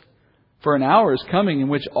this, for an hour is coming in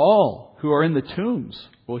which all who are in the tombs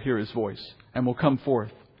will hear His voice and will come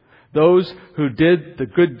forth. Those who did the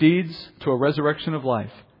good deeds to a resurrection of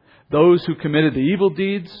life. Those who committed the evil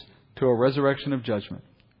deeds to a resurrection of judgment.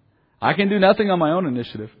 I can do nothing on my own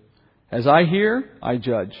initiative. As I hear, I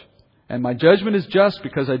judge. And my judgment is just,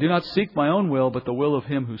 because I do not seek my own will, but the will of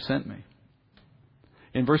Him who sent me."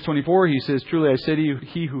 In verse 24, He says, "Truly I say to you,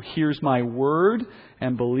 he who hears my word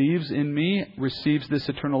and believes in me receives this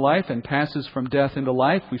eternal life and passes from death into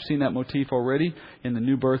life." We've seen that motif already in the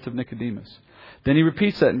new birth of Nicodemus. Then He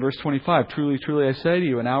repeats that in verse 25. "Truly, truly I say to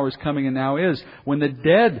you, an hour is coming and now is, when the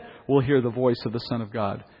dead will hear the voice of the Son of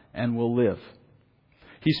God and will live."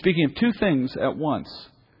 He's speaking of two things at once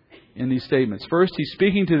in these statements. First, He's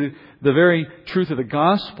speaking to the very truth of the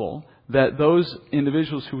gospel, that those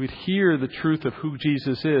individuals who would hear the truth of who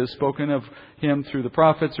Jesus is, spoken of Him through the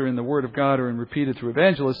prophets or in the Word of God or in repeated through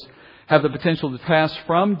evangelists, have the potential to pass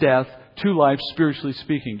from death to life, spiritually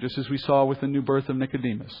speaking, just as we saw with the new birth of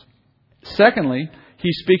Nicodemus. Secondly,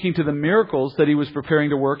 He's speaking to the miracles that He was preparing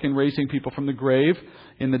to work in raising people from the grave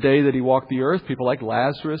in the day that He walked the earth. People like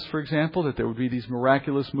Lazarus, for example, that there would be these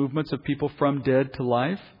miraculous movements of people from dead to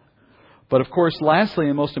life. But of course, lastly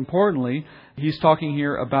and most importantly, He's talking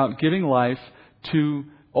here about giving life to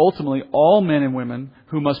ultimately all men and women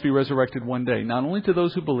who must be resurrected one day. Not only to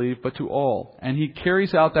those who believe, but to all. And He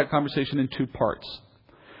carries out that conversation in two parts.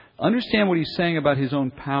 Understand what He's saying about His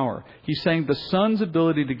own power. He's saying the Son's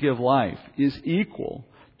ability to give life is equal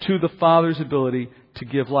to the Father's ability to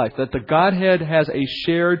give life. That the Godhead has a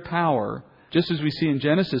shared power, just as we see in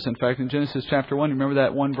Genesis. In fact, in Genesis chapter 1, remember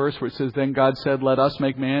that one verse where it says, "Then God said, let us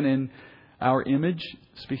make man in our image,"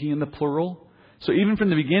 speaking in the plural. So even from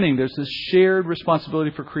the beginning, there's this shared responsibility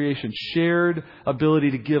for creation, shared ability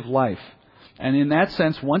to give life. And in that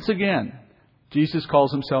sense, once again, Jesus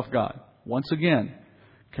calls Himself God. Once again,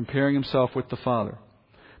 comparing Himself with the Father.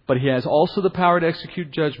 But He has also the power to execute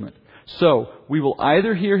judgment. So we will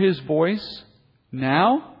either hear His voice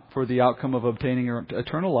now for the outcome of obtaining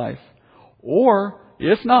eternal life, or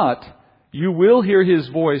if not, you will hear His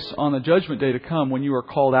voice on the judgment day to come, when you are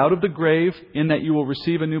called out of the grave, in that you will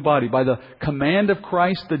receive a new body. By the command of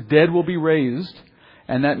Christ, the dead will be raised.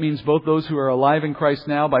 And that means both those who are alive in Christ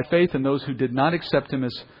now by faith and those who did not accept Him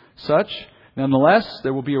as such. Nonetheless,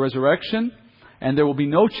 there will be a resurrection, and there will be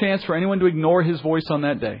no chance for anyone to ignore His voice on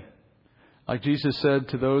that day. Like Jesus said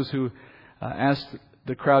to those who asked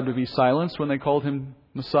the crowd to be silenced when they called Him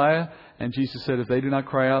Messiah. And Jesus said, if they do not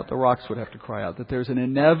cry out, the rocks would have to cry out. That there's an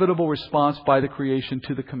inevitable response by the creation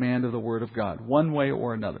to the command of the Word of God, one way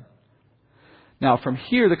or another. Now, from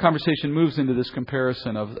here, the conversation moves into this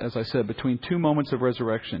comparison of, as I said, between two moments of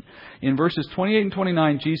resurrection. In verses 28 and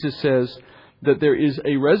 29, Jesus says that there is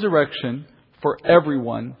a resurrection for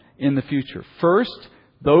everyone in the future. First,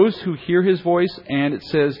 those who hear His voice and, it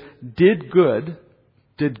says, did good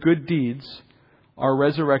deeds, are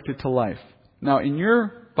resurrected to life. Now, in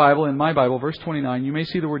your Bible, in my Bible, verse 29, you may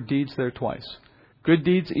see the word deeds there twice. Good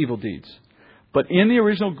deeds, evil deeds. But in the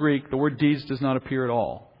original Greek, the word deeds does not appear at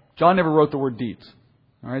all. John never wrote the word deeds.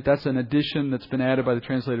 All right, that's an addition that's been added by the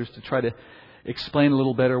translators to try to explain a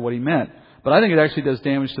little better what he meant. But I think it actually does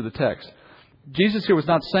damage to the text. Jesus here was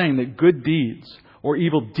not saying that good deeds or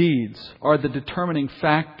evil deeds are the determining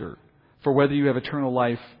factor for whether you have eternal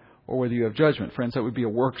life or whether you have judgment. Friends, that would be a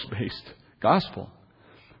works-based gospel.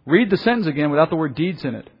 Read the sentence again without the word deeds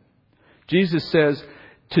in it. Jesus says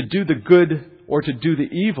to do the good or to do the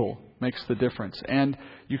evil makes the difference. And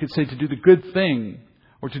you could say to do the good thing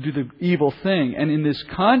or to do the evil thing. And in this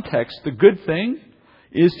context, the good thing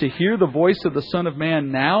is to hear the voice of the Son of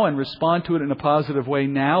Man now and respond to it in a positive way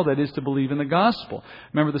now, that is to believe in the gospel.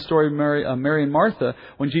 Remember the story of Mary and Martha,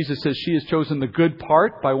 when Jesus says she has chosen the good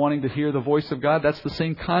part by wanting to hear the voice of God. That's the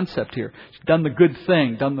same concept here. She's done the good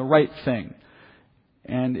thing, done the right thing.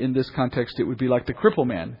 And in this context, it would be like the cripple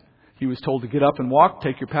man. He was told to get up and walk,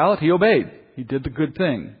 take your pallet. He obeyed. He did the good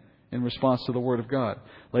thing in response to the Word of God.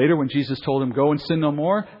 Later, when Jesus told him, go and sin no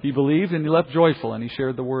more, he believed and he left joyful and he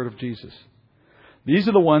shared the Word of Jesus. These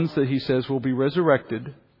are the ones that he says will be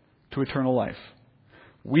resurrected to eternal life.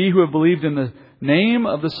 We who have believed in the name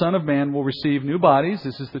of the Son of Man will receive new bodies.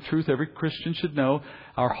 This is the truth every Christian should know.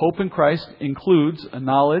 Our hope in Christ includes a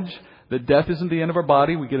knowledge that death isn't the end of our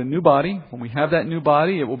body. We get a new body. When we have that new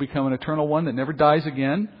body, it will become an eternal one that never dies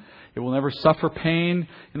again. It will never suffer pain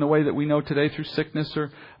in the way that we know today through sickness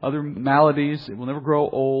or other maladies. It will never grow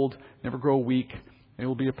old, never grow weak. It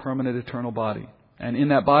will be a permanent eternal body. And in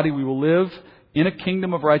that body we will live in a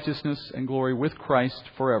kingdom of righteousness and glory with Christ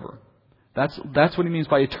forever. That's what he means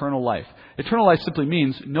by eternal life. Eternal life simply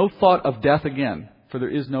means no thought of death again, for there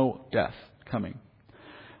is no death coming.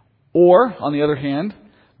 Or, on the other hand,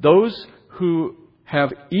 those who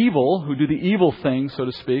have evil, who do the evil thing, so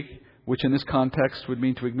to speak, which in this context would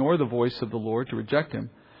mean to ignore the voice of the Lord, to reject Him,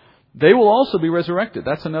 they will also be resurrected.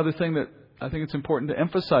 That's another thing that I think it's important to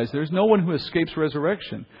emphasize. There's no one who escapes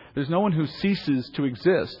resurrection. There's no one who ceases to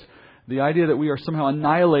exist. The idea that we are somehow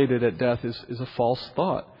annihilated at death is a false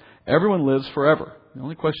thought. Everyone lives forever. The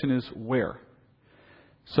only question is where.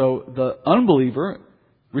 So the unbeliever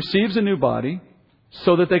receives a new body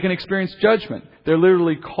so that they can experience judgment. They're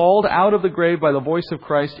literally called out of the grave by the voice of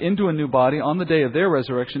Christ into a new body on the day of their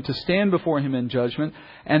resurrection to stand before Him in judgment.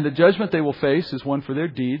 And the judgment they will face is one for their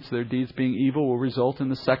deeds. Their deeds being evil will result in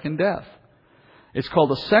the second death. It's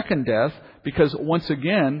called a second death because once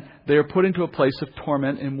again they are put into a place of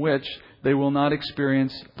torment in which they will not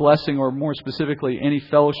experience blessing or more specifically any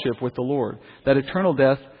fellowship with the Lord. That eternal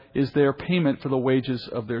death is their payment for the wages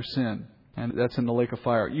of their sin. And that's in the lake of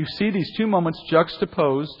fire. You see these two moments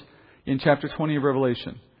juxtaposed in chapter 20 of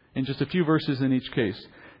Revelation, in just a few verses in each case.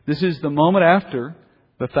 This is the moment after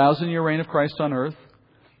the 1,000-year reign of Christ on earth,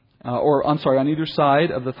 on either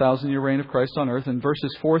side of the 1,000-year reign of Christ on earth. In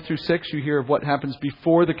verses 4 through 6, you hear of what happens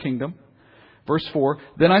before the kingdom. Verse 4,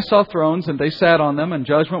 then I saw thrones, and they sat on them, and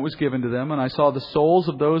judgment was given to them. And I saw the souls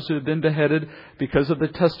of those who had been beheaded because of the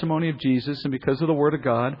testimony of Jesus and because of the Word of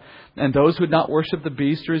God, and those who had not worshipped the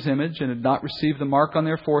beast or his image and had not received the mark on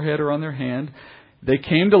their forehead or on their hand. They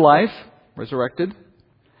came to life, resurrected,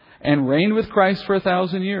 and reigned with Christ for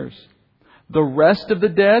 1,000 years. The rest of the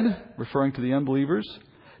dead, referring to the unbelievers,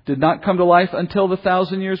 did not come to life until the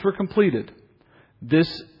 1,000 years were completed.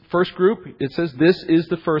 This first group, it says, this is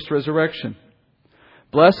the first resurrection.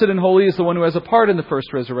 Blessed and holy is the one who has a part in the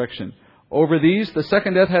first resurrection. Over these, the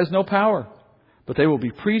second death has no power, but they will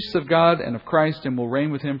be priests of God and of Christ and will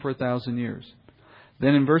reign with Him for 1,000 years.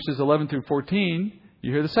 Then in verses 11 through 14,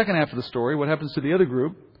 you hear the second half of the story. What happens to the other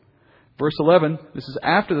group? Verse 11, this is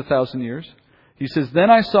after the 1,000 years. He says, then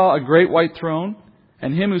I saw a great white throne,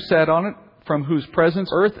 and Him who sat on it, from whose presence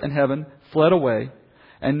earth and heaven fled away,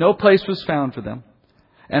 and no place was found for them.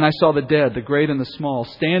 And I saw the dead, the great and the small,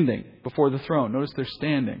 standing before the throne. Notice they're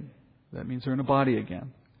standing. That means they're in a body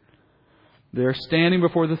again. They're standing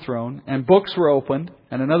before the throne, and books were opened,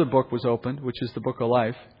 and another book was opened, which is the book of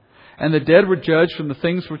life. And the dead were judged from the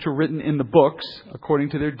things which were written in the books,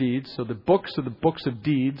 according to their deeds. So the books are the books of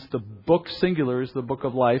deeds. The book singular is the book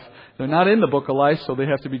of life. They're not in the book of life, so they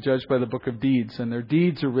have to be judged by the book of deeds. And their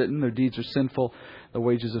deeds are written. Their deeds are sinful. The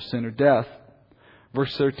wages of sin are death.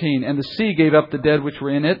 Verse 13, and the sea gave up the dead which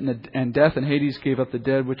were in it, and death and Hades gave up the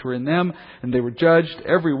dead which were in them, and they were judged,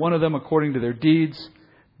 every one of them according to their deeds.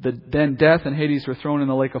 Then death and Hades were thrown in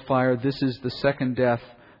the lake of fire. This is the second death,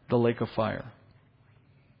 the lake of fire.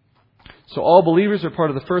 So all believers are part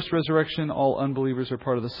of the first resurrection. All unbelievers are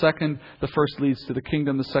part of the second. The first leads to the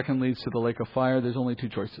kingdom. The second leads to the lake of fire. There's only two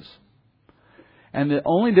choices. And the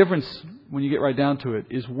only difference, when you get right down to it,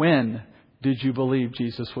 is when did you believe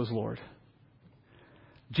Jesus was Lord?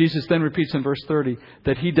 Jesus then repeats in verse 30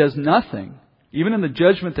 that He does nothing, even in the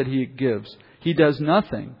judgment that He gives, He does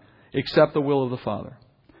nothing except the will of the Father.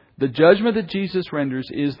 The judgment that Jesus renders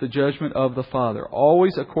is the judgment of the Father.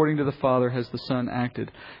 Always according to the Father has the Son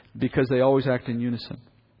acted, because they always act in unison.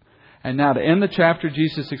 And now to end the chapter,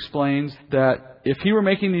 Jesus explains that if He were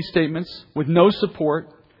making these statements with no support,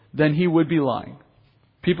 then He would be lying.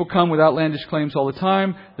 People come with outlandish claims all the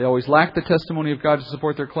time. They always lack the testimony of God to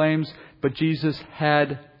support their claims. But Jesus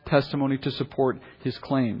had testimony to support His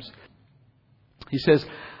claims. He says,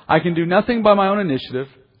 I can do nothing by my own initiative.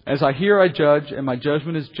 As I hear, I judge, and my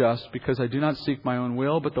judgment is just, because I do not seek my own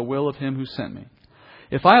will, but the will of Him who sent me.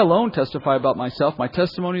 If I alone testify about myself, my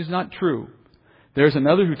testimony is not true. There is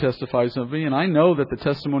another who testifies of me, and I know that the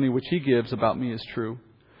testimony which he gives about me is true.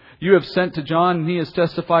 You have sent to John, and he has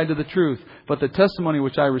testified to the truth. But the testimony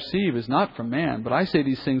which I receive is not from man, but I say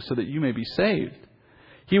these things so that you may be saved.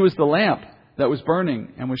 He was the lamp that was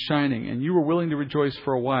burning and was shining, and you were willing to rejoice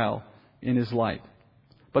for a while in his light.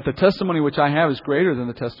 But the testimony which I have is greater than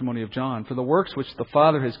the testimony of John. For the works which the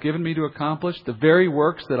Father has given me to accomplish, the very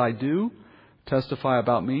works that I do, testify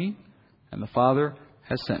about me, and the Father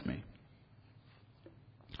has sent me.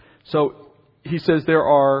 So he says there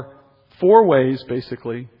are 4 ways,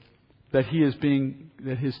 basically, that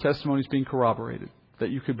his testimony is being corroborated,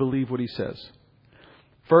 that you could believe what he says.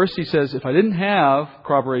 First, he says, if I didn't have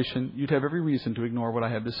corroboration, you'd have every reason to ignore what I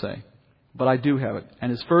have to say. But I do have it.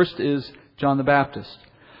 And his first is John the Baptist.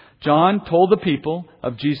 John told the people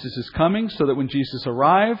of Jesus' coming so that when Jesus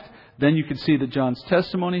arrived, then you could see that John's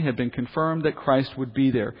testimony had been confirmed that Christ would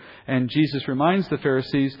be there. And Jesus reminds the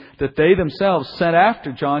Pharisees that they themselves sent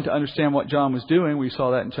after John to understand what John was doing. We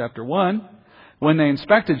saw that in chapter 1. When they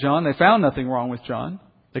inspected John, they found nothing wrong with John.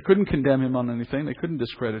 They couldn't condemn him on anything. They couldn't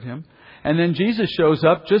discredit him. And then Jesus shows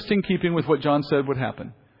up just in keeping with what John said would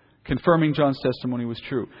happen, confirming John's testimony was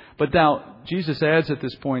true. But now, Jesus adds at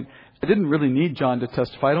this point, I didn't really need John to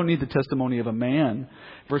testify. I don't need the testimony of a man.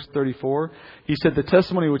 Verse 34, he said, the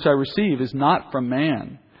testimony which I receive is not from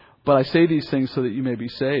man, but I say these things so that you may be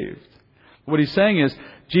saved. What he's saying is,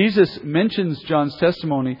 Jesus mentions John's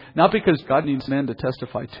testimony not because God needs men to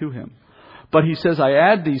testify to him, but he says, I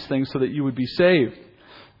add these things so that you would be saved.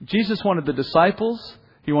 Jesus wanted the disciples,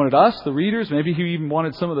 he wanted us, the readers, maybe he even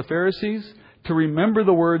wanted some of the Pharisees, to remember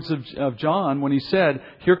the words of John when he said,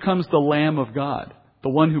 here comes the Lamb of God, the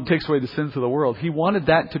one who takes away the sins of the world. He wanted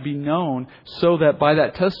that to be known so that by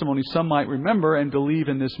that testimony some might remember and believe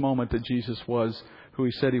in this moment that Jesus was who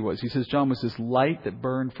he said he was. He says John was this light that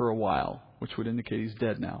burned for a while, which would indicate he's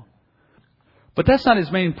dead now. But that's not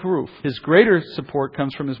his main proof. His greater support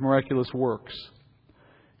comes from his miraculous works.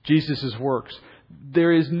 Jesus' works.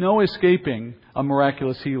 There is no escaping a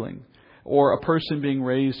miraculous healing or a person being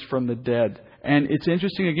raised from the dead. And it's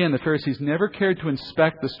interesting, again, the Pharisees never cared to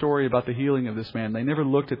inspect the story about the healing of this man. They never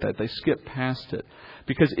looked at that. They skipped past it.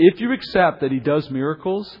 Because if you accept that he does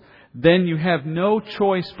miracles, then you have no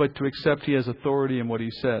choice but to accept he has authority in what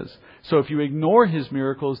he says. So if you ignore his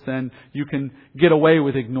miracles, then you can get away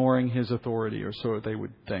with ignoring his authority, or so they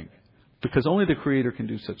would think. Because only the Creator can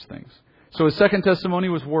do such things. So his second testimony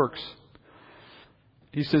was works.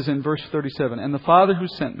 He says in verse 37, and the Father who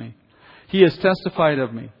sent me, he has testified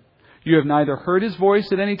of me. You have neither heard his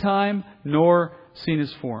voice at any time, nor seen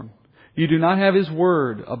his form. You do not have his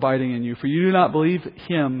word abiding in you, for you do not believe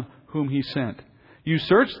him whom he sent. You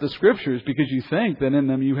search the Scriptures because you think that in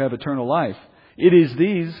them you have eternal life. It is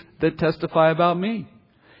these that testify about me.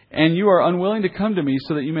 And you are unwilling to come to me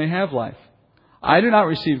so that you may have life. I do not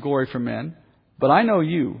receive glory from men, but I know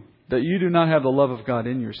you, that you do not have the love of God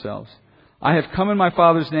in yourselves. I have come in my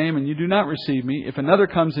Father's name, and you do not receive me. If another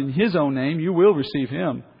comes in his own name, you will receive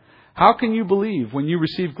him. How can you believe when you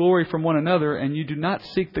receive glory from one another, and you do not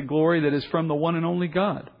seek the glory that is from the one and only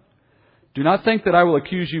God? Do not think that I will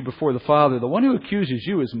accuse you before the Father. The one who accuses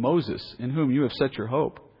you is Moses, in whom you have set your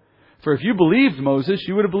hope. For if you believed Moses,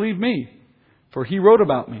 you would have believed me, for he wrote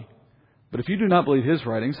about me. But if you do not believe his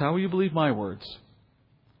writings, how will you believe my words?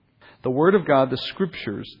 The Word of God, the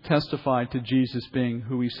Scriptures, testify to Jesus being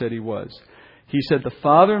who he said he was. He said the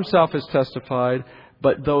Father himself has testified,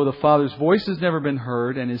 but though the Father's voice has never been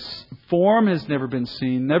heard and his form has never been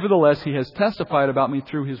seen, nevertheless he has testified about me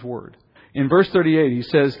through his Word. In verse 38, he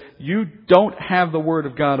says, you don't have the Word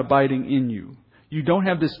of God abiding in you. You don't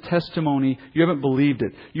have this testimony. You haven't believed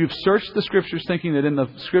it. You've searched the Scriptures thinking that in the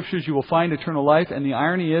Scriptures you will find eternal life. And the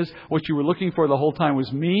irony is, what you were looking for the whole time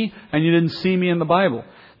was me, and you didn't see me in the Bible.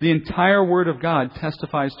 The entire Word of God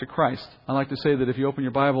testifies to Christ. I like to say that if you open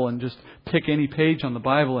your Bible and just pick any page on the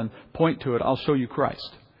Bible and point to it, I'll show you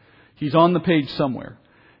Christ. He's on the page somewhere.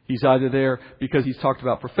 He's either there because he's talked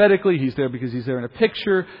about prophetically. He's there because he's there in a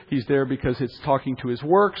picture. He's there because it's talking to his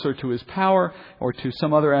works or to his power or to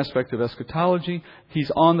some other aspect of eschatology.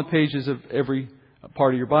 He's on the pages of every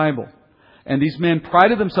part of your Bible. And these men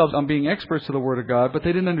prided themselves on being experts of the Word of God, but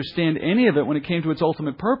they didn't understand any of it when it came to its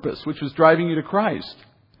ultimate purpose, which was driving you to Christ.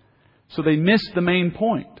 So they missed the main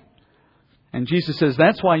point. And Jesus says,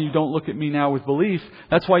 that's why you don't look at me now with belief.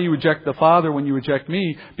 That's why you reject the Father when you reject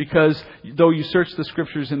me. Because though you search the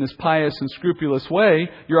Scriptures in this pious and scrupulous way,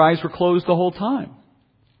 your eyes were closed the whole time.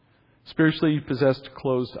 Spiritually, you possessed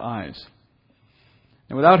closed eyes.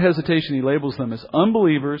 And without hesitation, he labels them as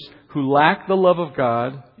unbelievers who lack the love of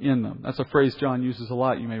God in them. That's a phrase John uses a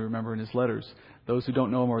lot, you may remember in his letters. Those who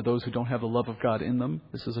don't know Him are those who don't have the love of God in them.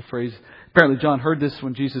 This is a phrase. Apparently John heard this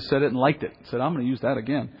when Jesus said it and liked it. He said, I'm going to use that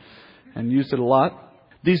again. And used it a lot.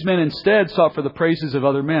 These men instead sought for the praises of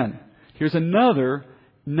other men. Here's another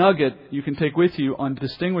nugget you can take with you on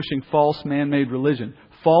distinguishing false man-made religion.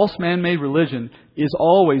 False man-made religion is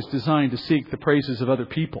always designed to seek the praises of other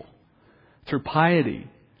people. Through piety,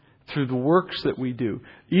 through the works that we do,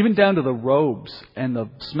 even down to the robes and the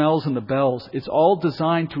smells and the bells. It's all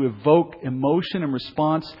designed to evoke emotion and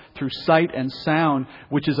response through sight and sound,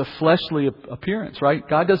 which is a fleshly appearance, right?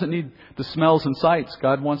 God doesn't need the smells and sights.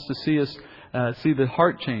 God wants to see us see the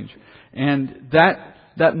heart change. And that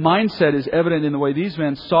mindset is evident in the way these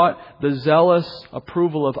men sought the zealous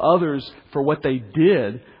approval of others for what they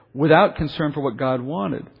did without concern for what God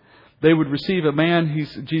wanted. They would receive a man,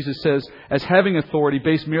 Jesus says, as having authority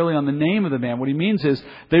based merely on the name of the man. What he means is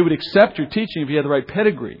they would accept your teaching if you had the right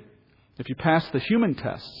pedigree, if you passed the human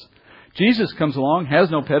tests. Jesus comes along, has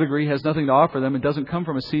no pedigree, has nothing to offer them, and doesn't come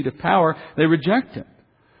from a seat of power. They reject Him,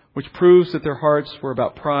 which proves that their hearts were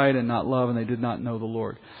about pride and not love, and they did not know the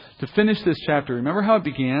Lord. To finish this chapter, remember how it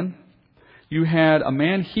began? You had a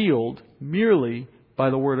man healed merely by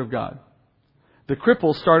the Word of God. The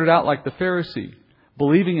cripple started out like the Pharisee,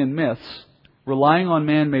 believing in myths, relying on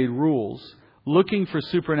man-made rules, looking for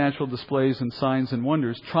supernatural displays and signs and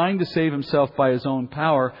wonders, trying to save himself by his own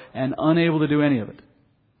power and unable to do any of it.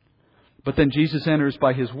 But then Jesus enters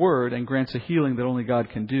by His Word and grants a healing that only God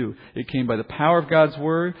can do. It came by the power of God's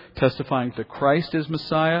Word, testifying to Christ as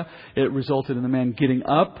Messiah. It resulted in the man getting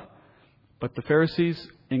up. But the Pharisees,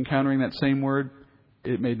 encountering that same Word,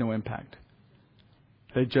 it made no impact.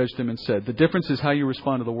 They judged Him and said, the difference is how you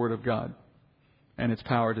respond to the Word of God and its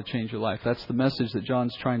power to change your life. That's the message that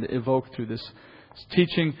John's trying to evoke through this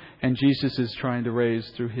teaching, and Jesus is trying to raise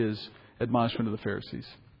through His admonishment of the Pharisees.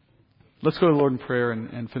 Let's go to the Lord in prayer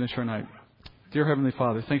and finish our night. Dear Heavenly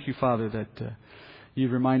Father, thank you, Father, that you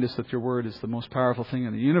remind us that your Word is the most powerful thing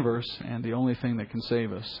in the universe and the only thing that can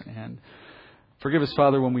save us. And forgive us,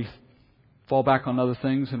 Father, when we fall back on other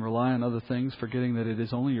things and rely on other things, forgetting that it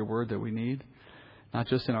is only your Word that we need, not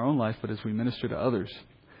just in our own life, but as we minister to others.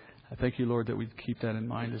 I thank you, Lord, that we keep that in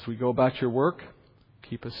mind as we go about your work.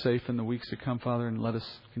 Keep us safe in the weeks to come, Father, and let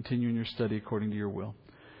us continue in your study according to your will.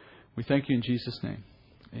 We thank you in Jesus' name.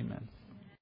 Amen.